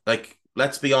 Like,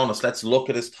 let's be honest. Let's look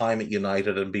at his time at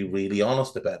United and be really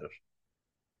honest about it.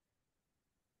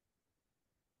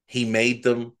 He made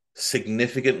them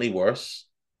significantly worse.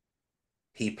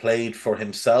 He played for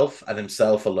himself and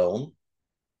himself alone.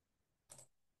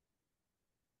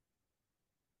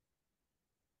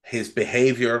 His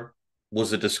behavior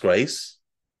was a disgrace.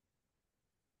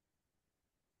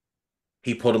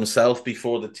 He put himself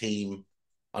before the team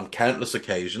on countless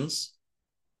occasions.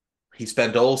 He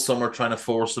spent all summer trying to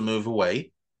force a move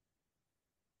away.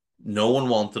 No one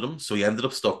wanted him, so he ended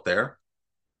up stuck there.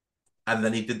 And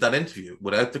then he did that interview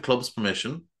without the club's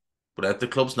permission, without the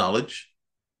club's knowledge.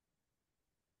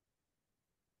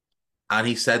 And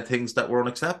he said things that were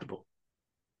unacceptable.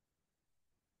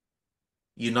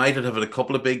 United have had a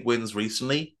couple of big wins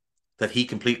recently that he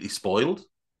completely spoiled.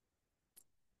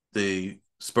 The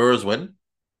Spurs win.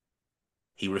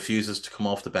 He refuses to come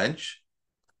off the bench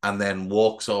and then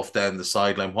walks off down the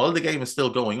sideline while the game is still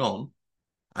going on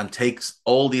and takes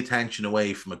all the attention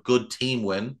away from a good team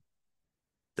win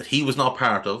that he was not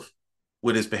part of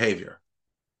with his behaviour.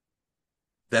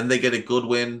 Then they get a good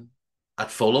win at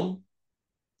Fulham,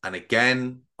 and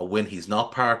again, a win he's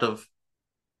not part of,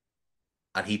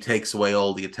 and he takes away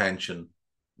all the attention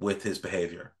with his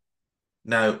behaviour.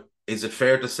 Now, is it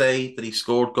fair to say that he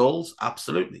scored goals?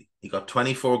 Absolutely. He got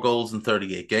 24 goals in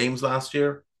 38 games last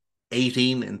year,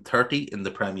 18 in 30 in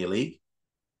the Premier League.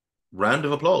 Round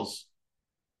of applause.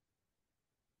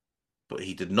 But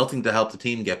he did nothing to help the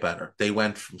team get better. They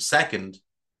went from second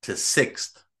to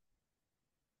sixth.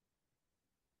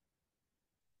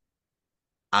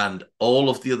 And all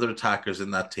of the other attackers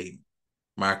in that team,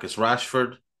 Marcus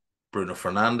Rashford, Bruno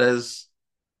Fernandes,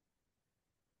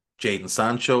 Jadon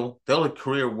Sancho, they all had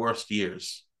career worst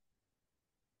years.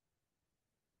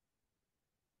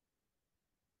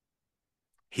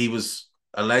 He was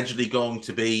allegedly going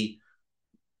to be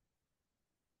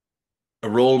a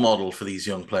role model for these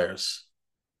young players.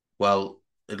 Well,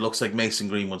 it looks like Mason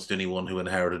Greenwood's the only one who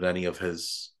inherited any of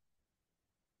his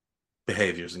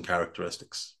behaviours and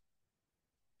characteristics.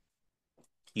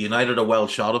 United are well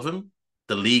shot of him.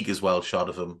 The league is well shot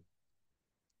of him.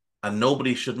 And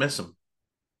nobody should miss him.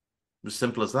 As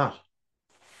simple as that.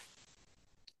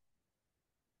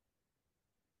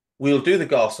 We'll do the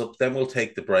gossip, then we'll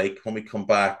take the break. When we come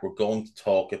back, we're going to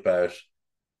talk about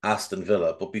Aston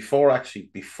Villa. But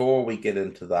before we get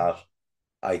into that,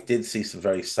 I did see some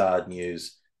very sad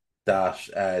news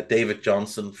that David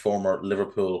Johnson, former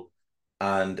Liverpool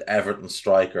and Everton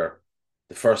striker,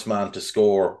 the first man to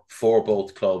score for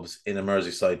both clubs in a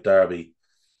Merseyside derby,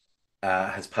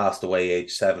 has passed away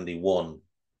aged 71.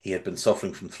 He had been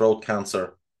suffering from throat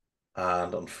cancer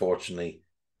and unfortunately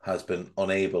has been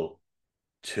unable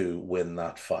to win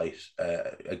that fight.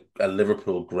 A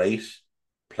Liverpool great,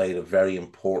 played a very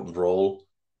important role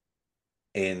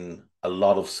in a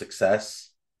lot of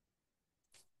success.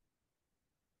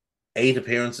 8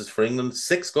 appearances for England,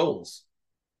 6 goals.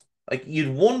 Like,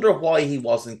 you'd wonder why he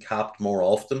wasn't capped more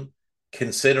often,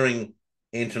 considering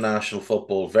international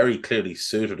football very clearly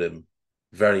suited him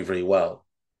very, very well.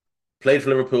 Played for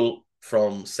Liverpool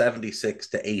from 76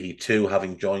 to 82,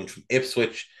 having joined from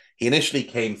Ipswich. He initially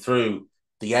came through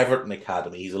the Everton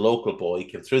Academy. He's a local boy,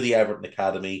 came through the Everton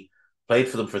Academy, played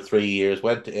for them for 3 years,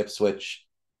 went to Ipswich,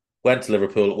 went to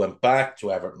Liverpool, went back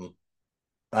to Everton,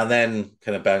 and then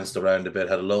kind of bounced around a bit,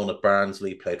 had a loan at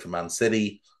Barnsley, played for Man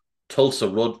City, Tulsa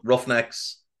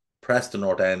Roughnecks, Preston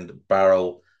North End,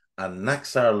 Barrow, and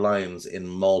Naxar Lions in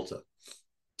Malta.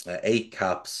 8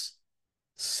 caps,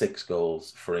 6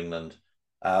 goals for England.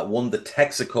 Won the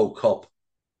Texaco Cup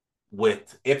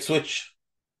with Ipswich,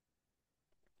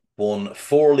 won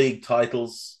 4 league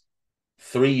titles,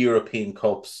 3 European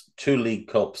Cups, 2 League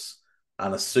Cups,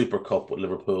 and a Super Cup with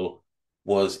Liverpool,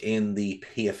 was in the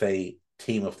PFA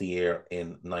Team of the Year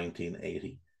in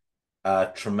 1980.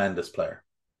 A tremendous player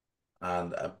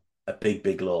and a big,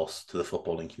 big loss to the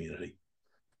footballing community.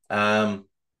 Let's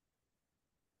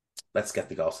get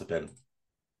the gossip in.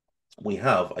 We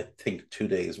have, I think, 2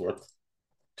 days worth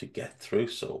to get through,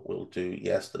 so we'll do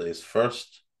yesterday's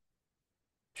first.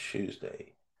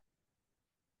 Tuesday.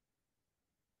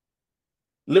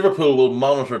 Liverpool will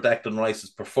monitor Declan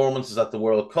Rice's performances at the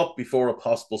World Cup before a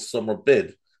possible summer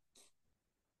bid.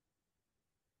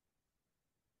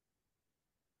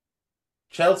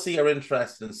 Chelsea are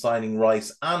interested in signing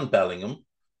Rice and Bellingham,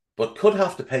 but could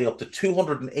have to pay up to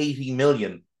 280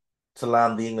 million to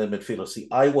land the England midfielder. See,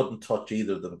 I wouldn't touch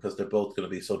either of them because they're both going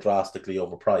to be so drastically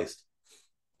overpriced.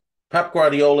 Pep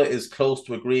Guardiola is close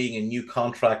to agreeing a new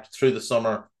contract through the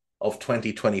summer of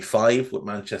 2025 with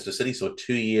Manchester City, so a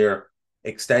 2-year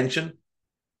extension.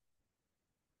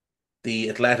 The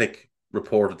Athletic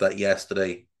reported that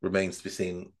yesterday. Remains to be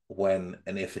seen when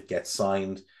and if it gets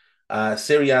signed.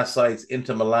 Serie A sides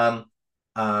Inter Milan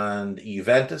and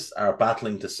Juventus are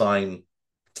battling to sign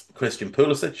Christian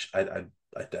Pulisic.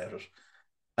 I doubt it.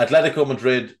 Atletico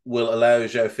Madrid will allow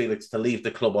João Felix to leave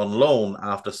the club on loan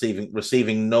after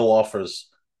receiving no offers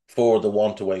for the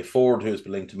want-away forward, who has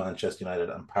been linked to Manchester United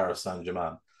and Paris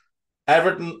Saint-Germain.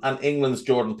 Everton and England's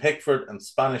Jordan Pickford and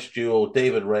Spanish duo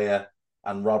David Raya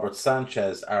and Robert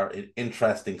Sanchez are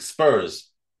interesting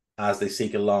Spurs as they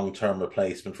seek a long-term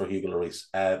replacement for Hugo Lloris.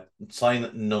 Sign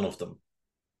none of them.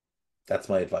 That's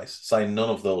my advice. Sign none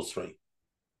of those three.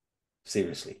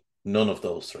 Seriously, none of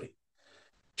those three.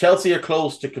 Chelsea are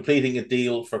close to completing a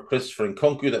deal for Christopher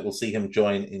Nkunku that will see him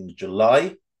join in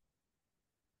July.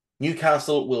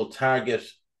 Newcastle will target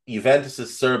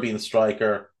Juventus' Serbian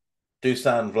striker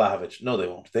Dusan Vlahovic. No, they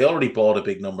won't. They already bought a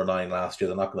big number 9 last year.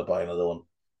 They're not going to buy another one.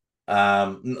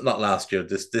 Not last year.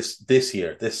 This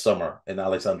year, this summer in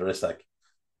Alexander Isak.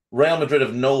 Real Madrid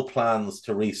have no plans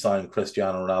to re-sign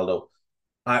Cristiano Ronaldo.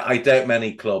 I doubt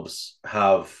many clubs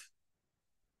have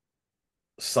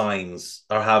signs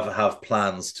or have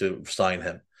plans to sign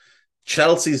him.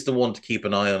 Chelsea's the one to keep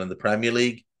an eye on in the Premier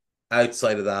League.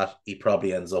 Outside of that, he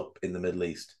probably ends up in the Middle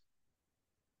East.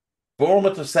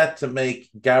 Bournemouth are set to make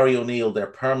Gary O'Neill their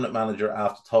permanent manager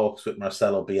after talks with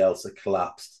Marcelo Bielsa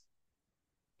collapsed.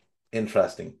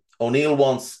 Interesting. O'Neill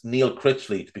wants Neil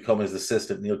Critchley to become his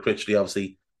assistant. Neil Critchley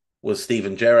obviously was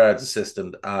Steven Gerrard's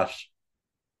assistant at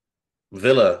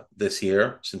Villa this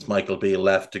year since Michael Beale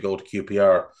left to go to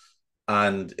QPR,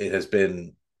 and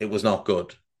it was not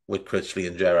good with Critchley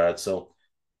and Gerrard. So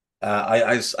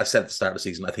I said at the start of the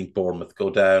season, I think Bournemouth go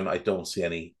down. I don't see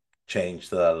any change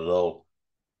to that at all.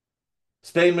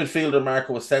 Spain midfielder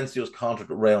Marco Asensio's contract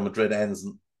with Real Madrid ends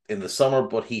in the summer,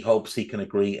 but he hopes he can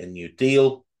agree a new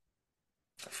deal.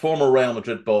 Former Real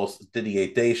Madrid boss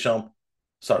Zinedine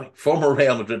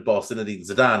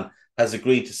Zidane has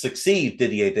agreed to succeed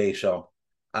Didier Deschamps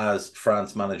as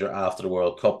France manager after the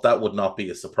World Cup. That would not be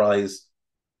a surprise.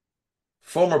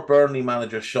 Former Burnley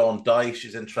manager Sean Dyche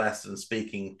is interested in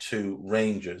speaking to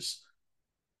Rangers.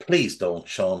 Please don't,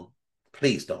 Sean.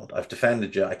 Please don't. I've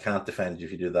defended you. I can't defend you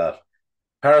if you do that.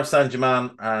 Paris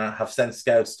Saint-Germain have sent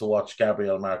scouts to watch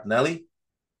Gabriel Martinelli.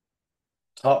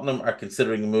 Tottenham are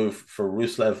considering a move for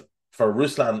Ruslan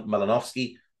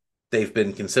Malinovsky. They've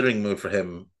been considering a move for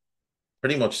him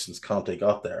pretty much since Conte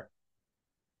got there.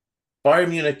 Bayern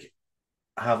Munich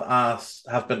have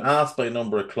been asked by a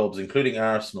number of clubs, including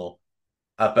Arsenal,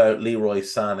 about Leroy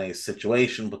Sané's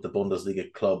situation, but the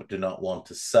Bundesliga club do not want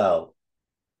to sell.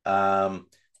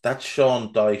 That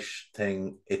Sean Dyche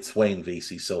thing, it's Wayne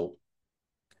Vesey, so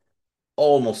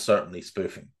almost certainly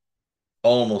spoofing.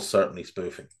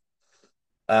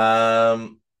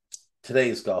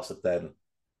 Today's gossip then.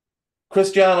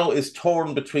 Cristiano is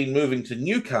torn between moving to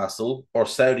Newcastle or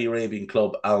Saudi Arabian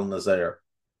club Al Nassr.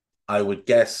 I would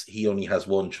guess he only has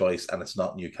one choice, and it's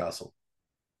not Newcastle.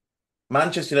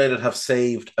 Manchester United have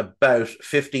saved about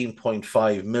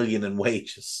 15.5 million in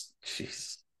wages.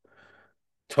 Jeez.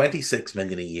 26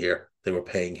 million a year they were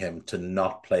paying him to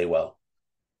not play well.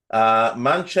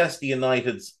 Manchester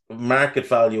United's market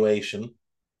valuation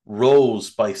rose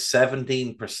by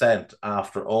 17%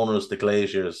 after owners, the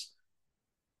Glazers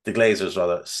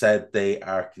said they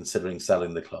are considering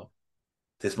selling the club.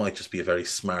 This might just be a very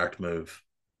smart move.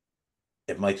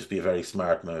 It might just be a very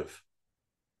smart move.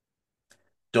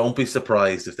 Don't be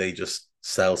surprised if they just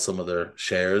sell some of their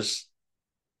shares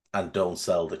and don't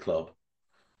sell the club.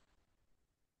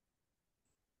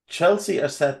 Chelsea are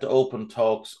set to open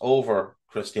talks over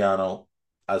Cristiano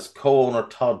as co-owner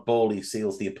Todd Boehly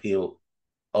seals the appeal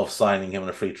of signing him in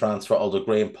a free transfer, although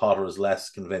Graham Potter is less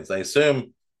convinced. I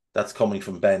assume that's coming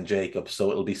from Ben Jacobs,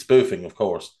 so it'll be spoofing, of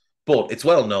course. But it's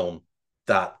well known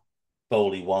that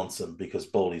Boehly wants him because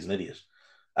Boehly's an idiot.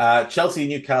 Chelsea and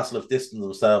Newcastle have distanced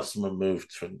themselves from a move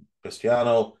from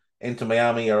Cristiano. Inter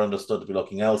Miami are understood to be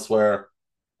looking elsewhere.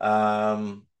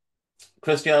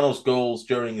 Cristiano's goals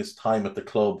during his time at the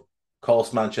club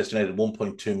cost Manchester United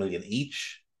 1.2 million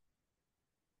each.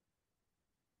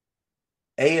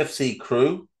 AFC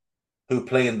Crew, who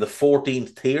play in the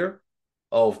 14th tier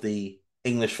of the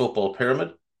English football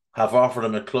pyramid, have offered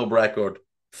him a club record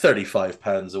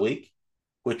 £35 a week,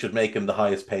 which would make him the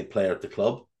highest paid player at the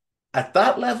club. At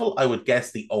that level, I would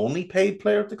guess the only paid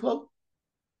player at the club.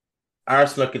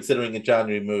 Arsenal are considering a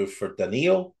January move for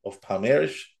Danilo of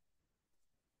Palmeiras.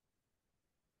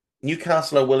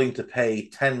 Newcastle are willing to pay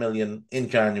 10 million in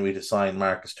January to sign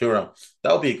Marcus Thuram.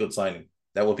 That would be a good signing.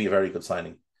 That would be a very good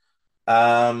signing.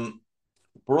 Borussia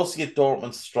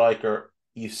Dortmund striker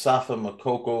Youssoufa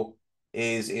Moukoko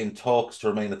is in talks to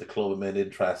remain at the club amid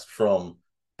interest from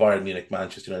Bayern Munich,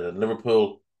 Manchester United, and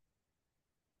Liverpool.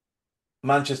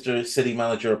 Manchester City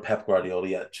manager Pep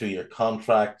Guardiola, 2-year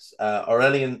contract.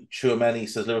 Aurelien Tchouameni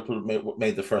says Liverpool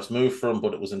made the first move for him,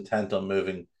 but it was intent on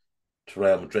moving to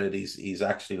Real Madrid. He's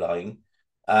actually lying.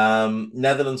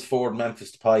 Netherlands forward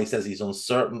Memphis Depay says he's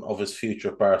uncertain of his future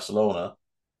at Barcelona,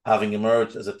 having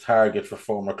emerged as a target for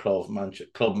former club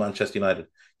Manchester United.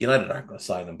 United aren't going to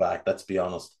sign him back, let's be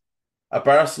honest. A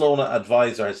Barcelona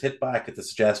advisor has hit back at the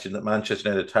suggestion that Manchester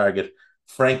United target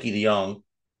Frankie de Jong.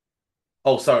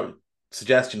 Oh, sorry.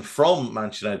 Suggestion from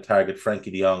Manchester United target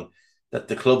Frankie de Jong that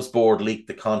the club's board leaked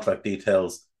the contract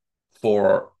details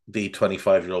for the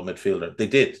 25-year-old midfielder. They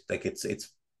did. Like it's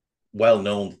well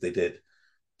known that they did.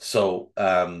 So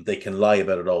they can lie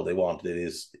about it all they want.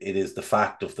 It is the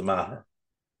fact of the matter.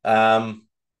 Right,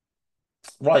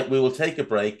 we will take a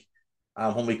break.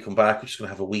 And when we come back, we're just going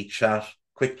to have a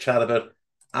quick chat about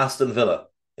Aston Villa.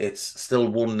 It's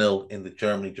still 1-0 in the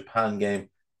Germany-Japan game.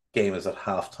 Game is at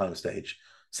half-time stage.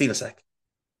 See you in a sec.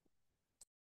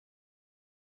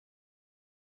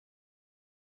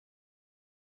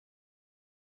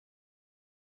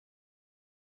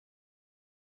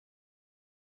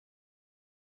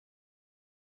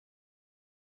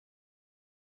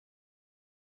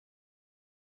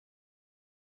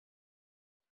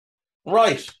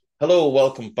 Right. Hello,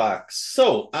 welcome back.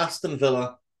 So, Aston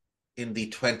Villa in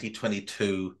the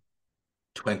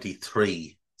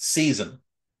 2022-23 season.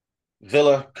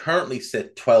 Villa currently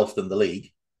sit 12th in the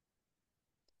league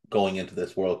going into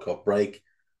this World Cup break,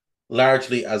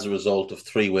 largely as a result of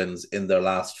 3 wins in their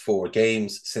last 4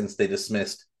 games since they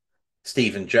dismissed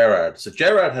Steven Gerrard. So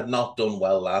Gerrard had not done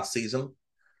well last season.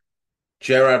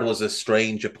 Gerrard was a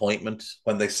strange appointment.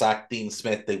 When they sacked Dean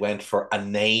Smith, they went for a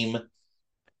name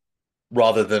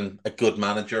rather than a good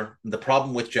manager. And the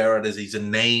problem with Gerrard is he's a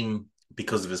name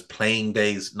because of his playing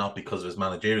days, not because of his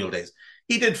managerial days.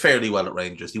 He did fairly well at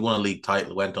Rangers. He won a league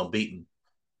title, went unbeaten,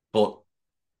 but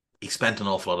he spent an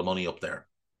awful lot of money up there.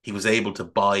 He was able to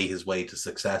buy his way to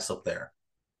success up there.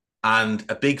 And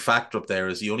a big factor up there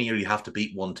is you only really have to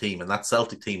beat one team. And that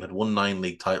Celtic team had won 9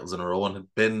 league titles in a row and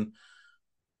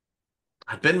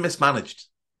had been mismanaged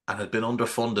and had been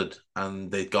underfunded,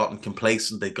 and they'd gotten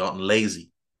complacent, they'd gotten lazy.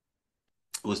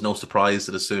 It was no surprise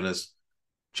that as soon as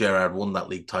Gerrard won that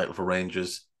league title for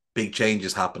Rangers, big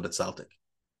changes happened at Celtic.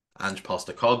 Ange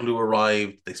Postecoglou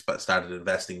arrived. They started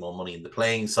investing more money in the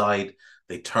playing side.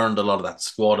 They turned a lot of that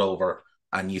squad over,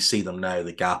 and you see them now.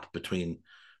 The gap between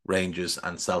Rangers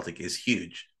and Celtic is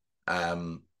huge.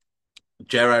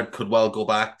 Gerrard could well go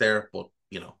back there, but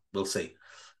we'll see.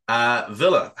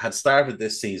 Villa had started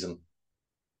this season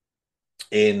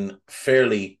in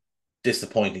fairly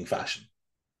disappointing fashion.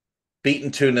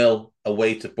 Beaten 2-0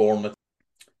 away to Bournemouth.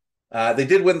 They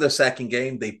did win their second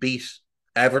game. They beat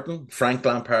Everton, Frank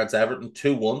Lampard's Everton,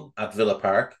 2-1 at Villa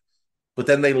Park. But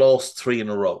then they lost 3 in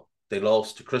a row. They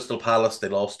lost to Crystal Palace, they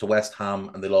lost to West Ham,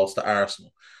 and they lost to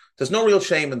Arsenal. There's no real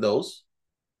shame in those.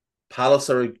 Palace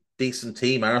are a decent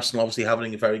team. Arsenal obviously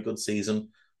having a very good season.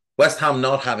 West Ham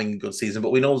not having a good season,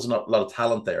 but we know there's not a lot of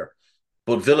talent there.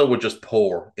 But Villa were just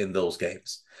poor in those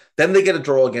games. Then they get a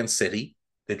draw against City.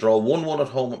 They draw 1-1 at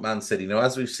home at Man City. Now,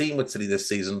 as we've seen with City this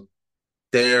season,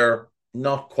 they're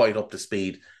not quite up to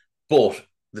speed. But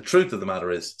the truth of the matter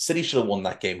is, City should have won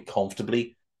that game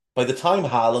comfortably. By the time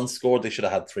Haaland scored, they should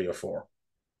have had 3 or 4.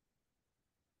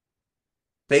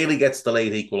 Bailey gets the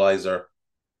late equaliser.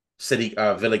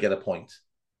 Villa get a point.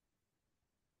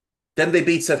 Then they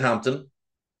beat Southampton,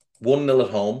 1-0 at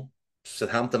home.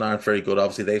 Southampton aren't very good.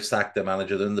 Obviously, they've sacked their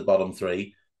manager. They're in the bottom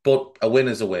 3. But a win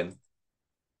is a win.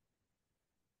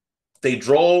 They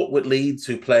draw with Leeds,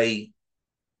 who play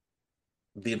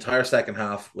the entire second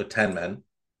half with 10 men.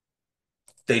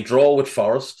 They draw with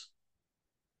Forest,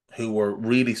 who were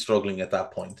really struggling at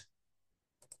that point.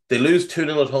 They lose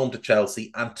 2-0 at home to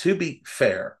Chelsea. And to be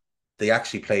fair, they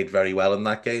actually played very well in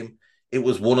that game. It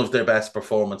was one of their best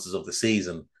performances of the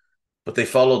season. But they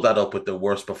followed that up with their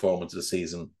worst performance of the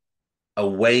season.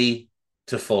 Away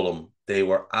to Fulham, they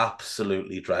were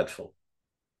absolutely dreadful.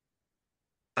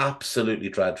 Absolutely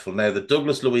dreadful. Now, the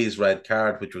Douglas Luiz red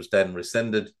card, which was then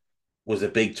rescinded, was a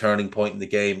big turning point in the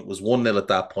game. It was 1-0 at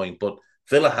that point, but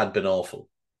Villa had been awful.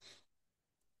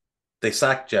 They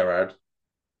sacked Gerrard.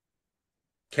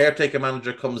 Caretaker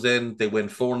manager comes in. They win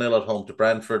 4-0 at home to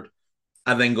Brentford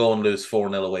and then go and lose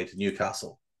 4-0 away to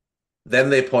Newcastle. Then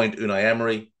they appoint Unai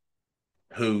Emery,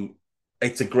 who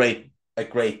it's a great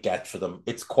get for them.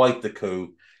 It's quite the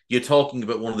coup. You're talking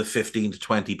about one of the 15 to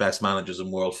 20 best managers in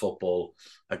world football,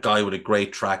 a guy with a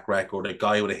great track record, a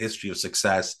guy with a history of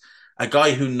success, a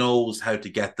guy who knows how to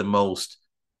get the most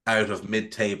out of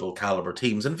mid-table caliber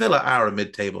teams. And Villa are a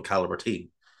mid-table caliber team.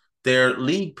 Their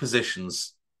league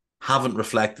positions haven't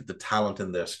reflected the talent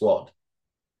in their squad.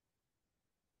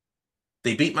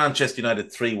 They beat Manchester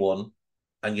United 3-1,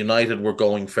 and United were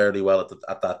going fairly well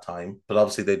at that time, but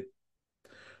obviously they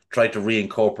tried to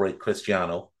reincorporate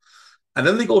Cristiano. And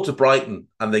then they go to Brighton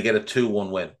and they get a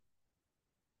 2-1 win.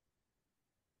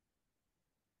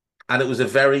 And it was a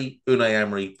very Unai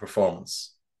Emery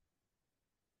performance.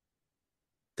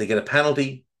 They get a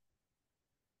penalty,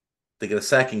 they get a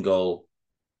second goal,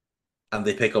 and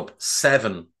they pick up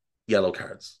 7 yellow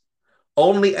cards.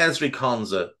 Only Ezri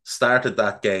Konsa started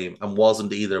that game and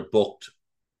wasn't either booked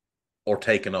or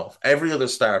taken off. Every other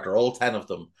starter, all 10 of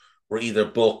them, were either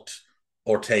booked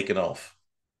or taken off.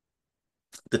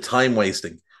 The time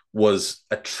wasting was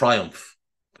a triumph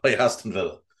by Aston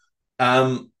Villa.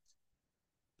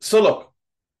 So look,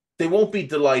 they won't be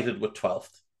delighted with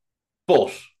 12th,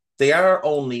 but they are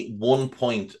only 1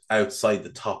 point outside the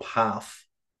top half.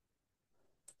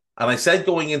 And I said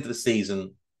going into the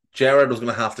season, Gerrard was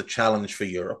going to have to challenge for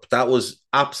Europe. That was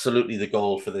absolutely the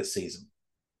goal for this season.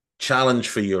 Challenge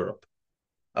for Europe.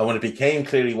 And when it became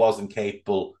clear he wasn't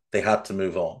capable, they had to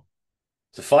move on.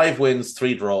 So 5 wins,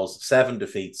 3 draws, 7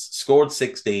 defeats, scored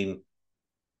 16,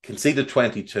 conceded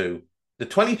 22. The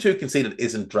 22 conceded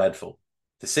isn't dreadful.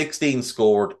 The 16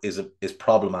 scored is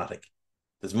problematic.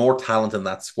 There's more talent in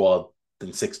that squad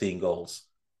than 16 goals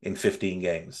in 15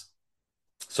 games.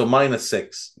 So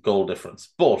 -6 goal difference.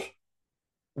 But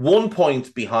 1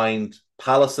 point behind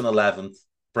Palace in 11th,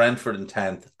 Brentford in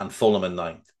 10th, and Fulham in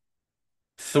 9th.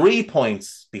 3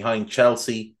 points behind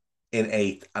Chelsea in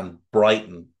 8th and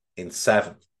Brighton in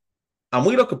 7th. And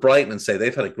we look at Brighton and say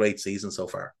they've had a great season so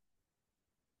far.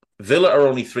 Villa are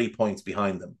only 3 points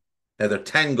behind them. Now, they're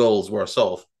 10 goals worse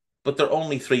off, but they're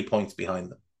only 3 points behind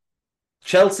them.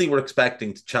 Chelsea were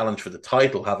expecting to challenge for the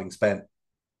title, having spent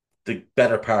the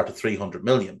better part of 300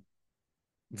 million.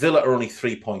 Villa are only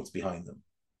 3 points behind them.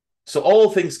 So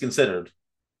all things considered,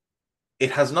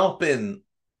 it has not been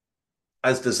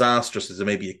as disastrous as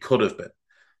maybe it could have been.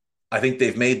 I think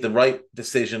they've made the right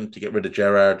decision to get rid of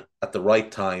Gerrard at the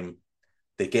right time.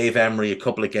 They gave Emery a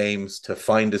couple of games to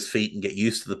find his feet and get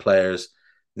used to the players.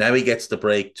 Now he gets the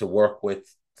break to work with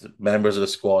the members of the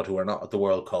squad who are not at the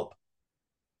World Cup.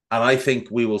 And I think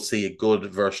we will see a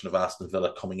good version of Aston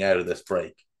Villa coming out of this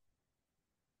break.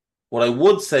 What I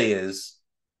would say is,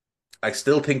 I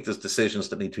still think there's decisions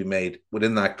that need to be made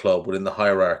within that club, within the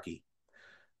hierarchy.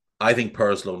 I think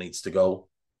Purslow needs to go.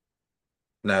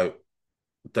 Now,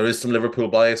 there is some Liverpool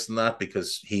bias in that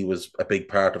because he was a big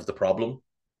part of the problem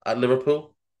at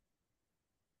Liverpool.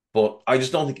 But I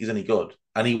just don't think he's any good.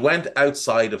 And he went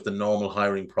outside of the normal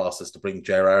hiring process to bring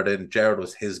Gerrard in. Gerrard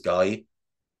was his guy.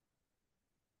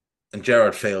 And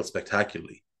Gerrard failed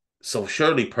spectacularly. So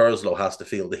surely Purslow has to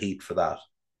feel the heat for that.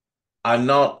 I'm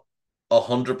not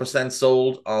 100%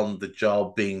 sold on the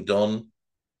job being done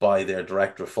by their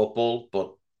director of football,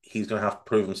 but he's going to have to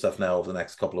prove himself now over the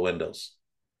next couple of windows.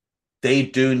 They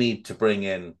do need to bring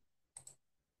in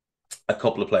a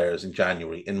couple of players in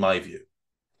January, in my view.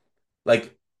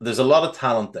 Like, there's a lot of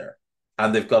talent there,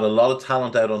 and they've got a lot of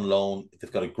talent out on loan.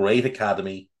 They've got a great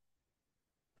academy,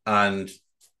 and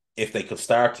if they could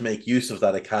start to make use of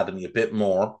that academy a bit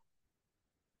more,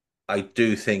 I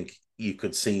do think you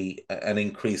could see an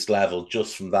increased level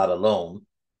just from that alone.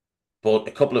 But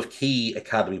a couple of key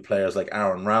academy players like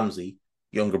Aaron Ramsey,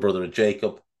 younger brother of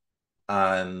Jacob,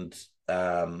 and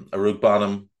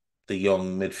Arugbanam, the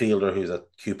young midfielder who's at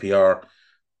QPR,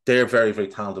 they're very, very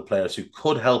talented players who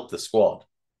could help the squad.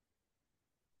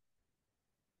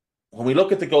 When we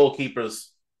look at the goalkeepers,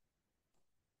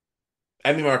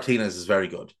 Emi Martinez is very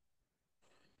good.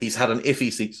 He's had an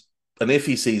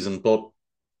iffy season, but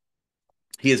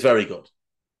he is very good.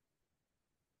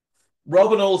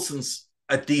 Robin Olsen's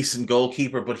a decent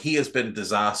goalkeeper, but he has been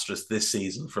disastrous this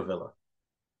season for Villa.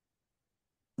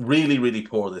 Really, really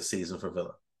poor this season for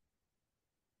Villa.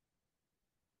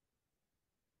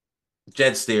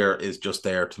 Jed Steer is just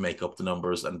there to make up the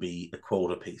numbers and be a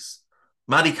quota piece.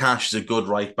 Matty Cash is a good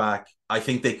right back. I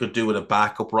think they could do with a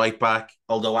backup right back,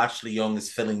 although Ashley Young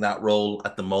is filling that role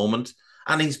at the moment,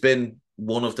 and he's been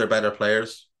one of their better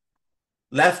players.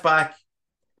 Left back,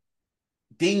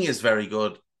 Digne is very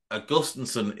good.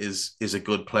 Augustinsson is a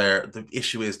good player. The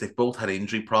issue is they've both had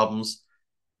injury problems.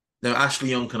 Now, Ashley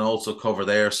Young can also cover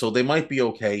there, so they might be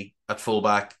okay at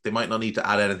fullback. They might not need to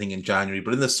add anything in January,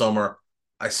 but in the summer,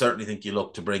 I certainly think you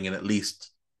look to bring in at least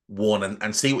one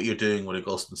and see what you're doing with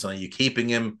Augustinsson. Are you keeping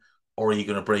him, or are you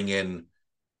going to bring in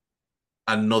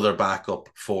another backup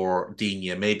for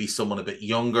Digne? Maybe someone a bit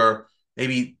younger,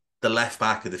 maybe the left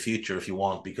back of the future if you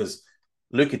want, because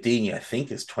Luca Digne, I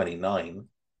think, is 29.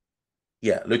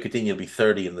 Yeah, Luca Digne will be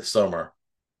 30 in the summer.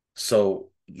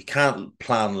 So you can't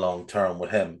plan long term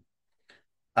with him.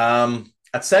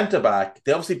 At centre-back,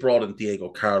 they obviously brought in Diego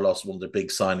Carlos, one of their big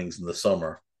signings in the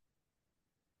summer.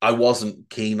 I wasn't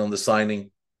keen on the signing,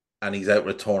 and he's out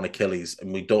with a torn Achilles,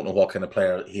 and we don't know what kind of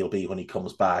player he'll be when he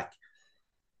comes back.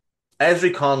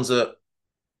 Ezri Konsa,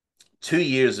 2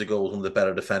 years ago, was one of the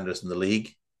better defenders in the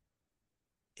league.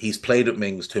 he's played with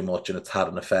Mings too much and it's had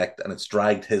an effect and it's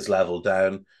dragged his level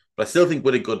down. But I still think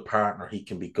with a good partner, he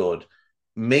can be good.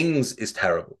 Mings is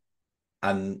terrible.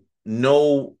 And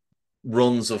no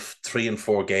runs of 3 and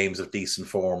 4 games of decent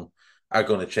form are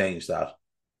going to change that.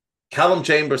 Callum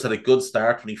Chambers had a good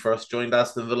start when he first joined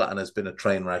Aston Villa and has been a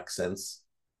train wreck since.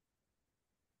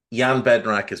 Jan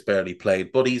Bednarek has barely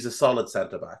played, but he's a solid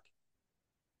centre-back.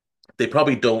 They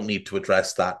probably don't need to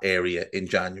address that area in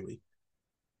January.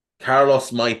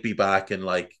 Carlos might be back in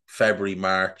like February,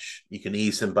 March. You can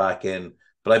ease him back in,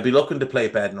 but I'd be looking to play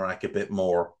Bednarek a bit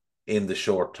more in the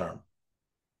short term.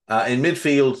 In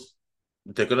midfield,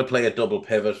 they're going to play a double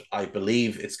pivot. I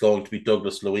believe it's going to be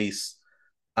Douglas Luiz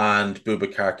and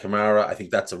Boubacar Kamara. I think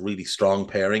that's a really strong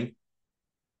pairing.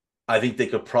 I think they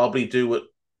could probably do it,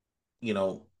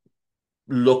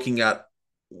 looking at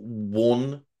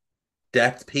one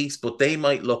depth piece, but they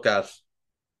might look at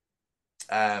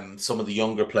some of the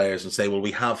younger players and say, well,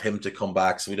 we have him to come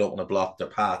back, so we don't want to block their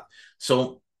path.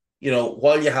 So,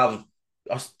 while you have,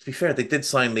 to be fair, they did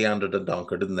sign Leander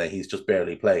Dendoncker, didn't they? He's just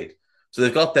barely played. So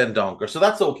they've got Dendoncker. So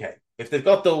that's okay. If they've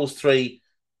got those three,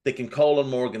 they can call on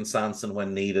Morgan Sanson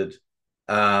when needed.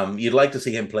 You'd like to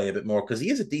see him play a bit more because he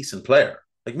is a decent player.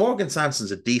 Like Morgan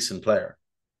Sanson's a decent player.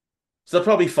 So they're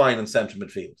probably fine in central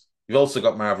midfield. You've also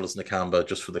got Marvelous Nakamba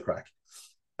just for the crack.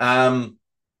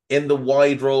 In the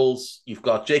wide roles, you've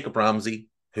got Jacob Ramsey,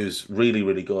 who's really,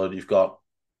 really good. You've got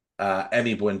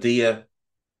Emi Buendia.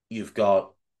 You've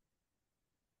got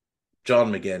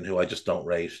John McGinn, who I just don't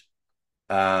rate.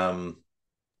 You've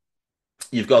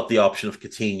got the option of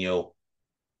Coutinho.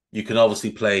 You can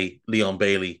obviously play Leon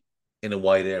Bailey in a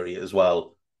wide area as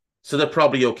well. So they're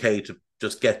probably okay to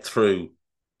just get through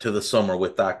to the summer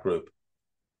with that group.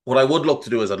 What I would look to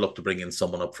do is I'd look to bring in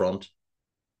someone up front.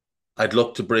 I'd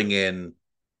look to bring in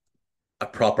a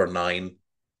proper 9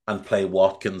 and play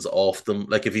Watkins off them.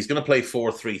 Like if he's going to play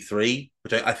 4-3-3,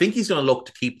 which I think he's going to look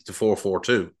to keep the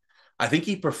 4-4-2. I think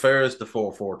he prefers the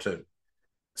 4-4-2.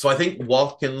 So I think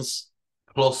Watkins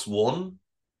 +1,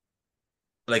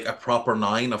 like a proper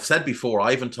 9. I've said before,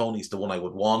 Ivan Toney's the one I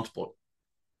would want, but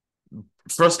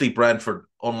firstly, Brentford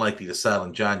unlikely to sell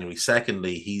in January.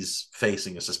 Secondly, he's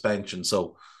facing a suspension,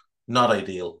 so not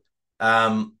ideal.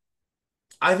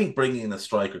 I think bringing in a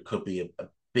striker could be a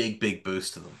big, big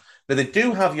boost to them. Now, they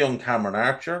do have young Cameron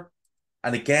Archer,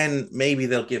 and again, maybe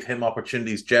they'll give him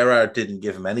opportunities. Gerrard didn't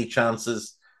give him any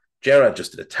chances. Gerrard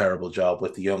just did a terrible job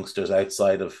with the youngsters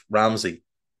outside of Ramsey.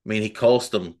 I mean, he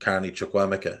cost them Carney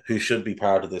Chukwuemeka, who should be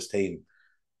part of this team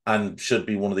and should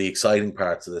be one of the exciting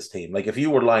parts of this team. Like if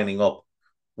you were lining up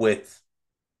with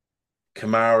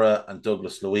Kamara and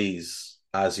Douglas Luiz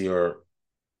as your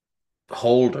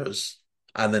holders,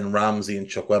 and then Ramsey and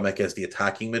Chukwuemeka as the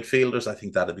attacking midfielders, I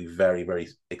think that'd be very, very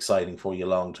exciting for you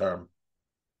long term.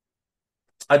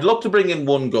 I'd love to bring in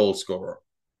one goal scorer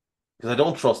because I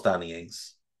don't trust Danny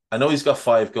Ings. I know he's got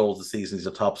 5 goals this season. He's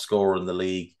a top scorer in the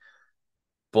league,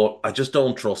 but I just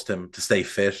don't trust him to stay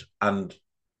fit. And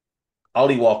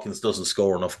Ollie Watkins doesn't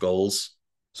score enough goals.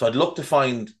 So I'd look to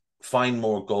find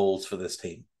more goals for this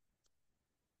team.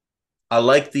 I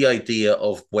like the idea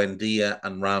of Buendia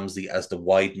and Ramsey as the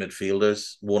wide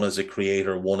midfielders, one as a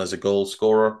creator, one as a goal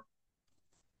scorer.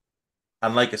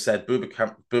 And like I said,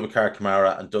 Boubacar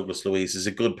Kamara and Douglas Luiz is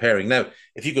a good pairing. Now,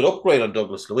 if you could upgrade on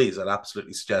Douglas Luiz, I'd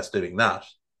absolutely suggest doing that.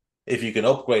 If you can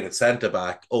upgrade at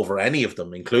centre-back over any of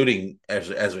them, including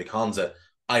Ezri Konsa,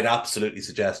 I'd absolutely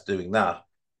suggest doing that.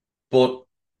 But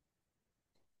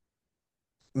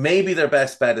maybe their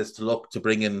best bet is to look to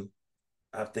bring in.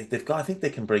 I think they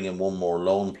can bring in one more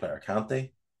loan player, can't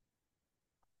they?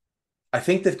 I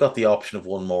think they've got the option of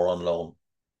one more on loan.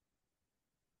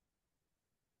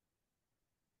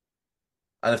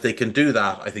 And if they can do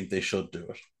that, I think they should do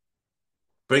it.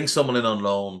 Bring someone in on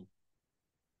loan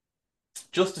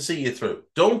just to see you through.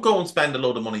 Don't go and spend a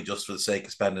load of money just for the sake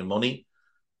of spending money.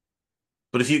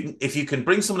 But if you can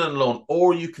bring someone in on loan,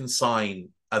 or you can sign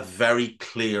a very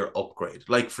clear upgrade.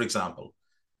 Like, for example,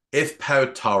 if Pau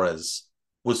Torres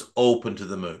was open to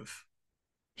the move,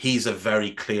 he's a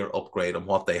very clear upgrade on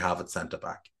what they have at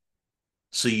centre-back.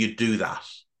 So you do that.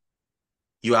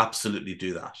 You absolutely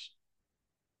do that.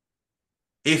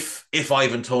 If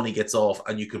Ivan Toney gets off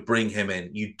and you could bring him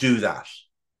in, you do that.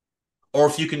 Or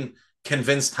if you can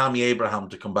convince Tammy Abraham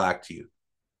to come back to you,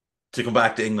 to come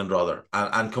back to England rather,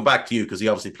 and come back to you because he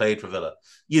obviously played for Villa,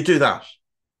 you do that.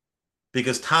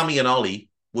 Because Tammy and Ollie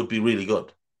would be really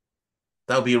good.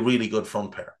 That would be a really good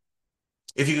front pair.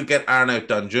 If you could get Arnaut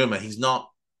Danjuma, he's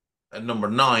not a number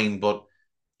 9, but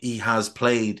he has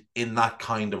played in that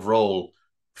kind of role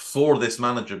for this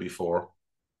manager before.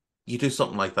 You do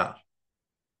something like that.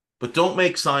 But don't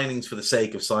make signings for the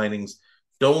sake of signings.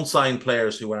 Don't sign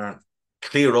players who aren't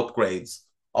clear upgrades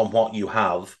on what you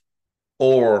have.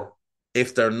 Or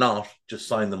if they're not, just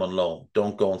sign them on loan.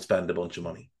 Don't go and spend a bunch of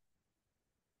money.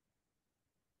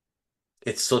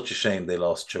 It's such a shame they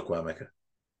lost Chukwuemeka,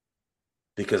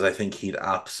 because I think he'd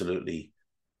absolutely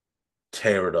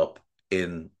tear it up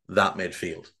in that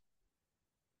midfield.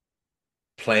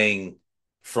 Playing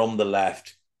from the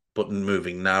left, but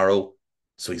moving narrow.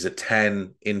 So he's a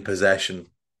 10 in possession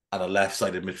and a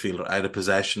left-sided midfielder out of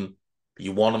possession.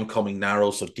 You want him coming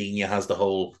narrow, so Digne has the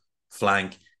whole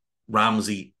flank.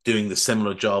 Ramsey doing the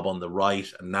similar job on the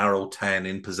right, a narrow 10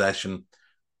 in possession,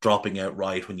 dropping out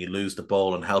right when you lose the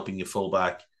ball and helping your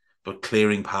fullback, but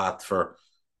clearing path for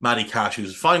Matty Cash,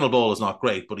 whose final ball is not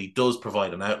great, but he does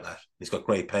provide an outlet. He's got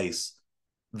great pace.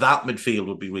 That midfield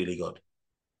would be really good.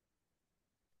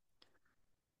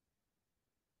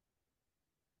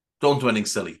 Don't do anything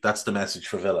silly. That's the message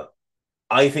for Villa.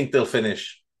 I think they'll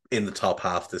finish in the top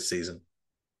half this season,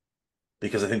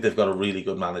 because I think they've got a really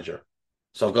good manager.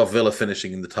 So I've got Villa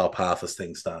finishing in the top half as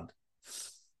things stand.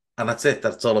 And that's it.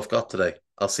 That's all I've got today.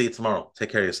 I'll see you tomorrow.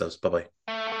 Take care of yourselves. Bye-bye.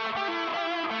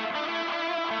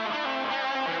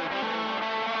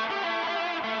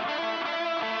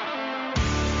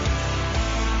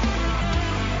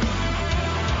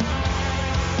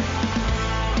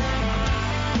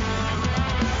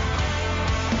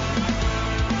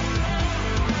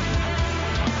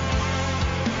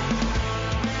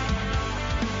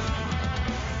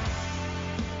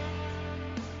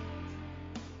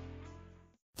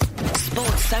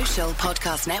 Social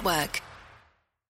Podcast Network.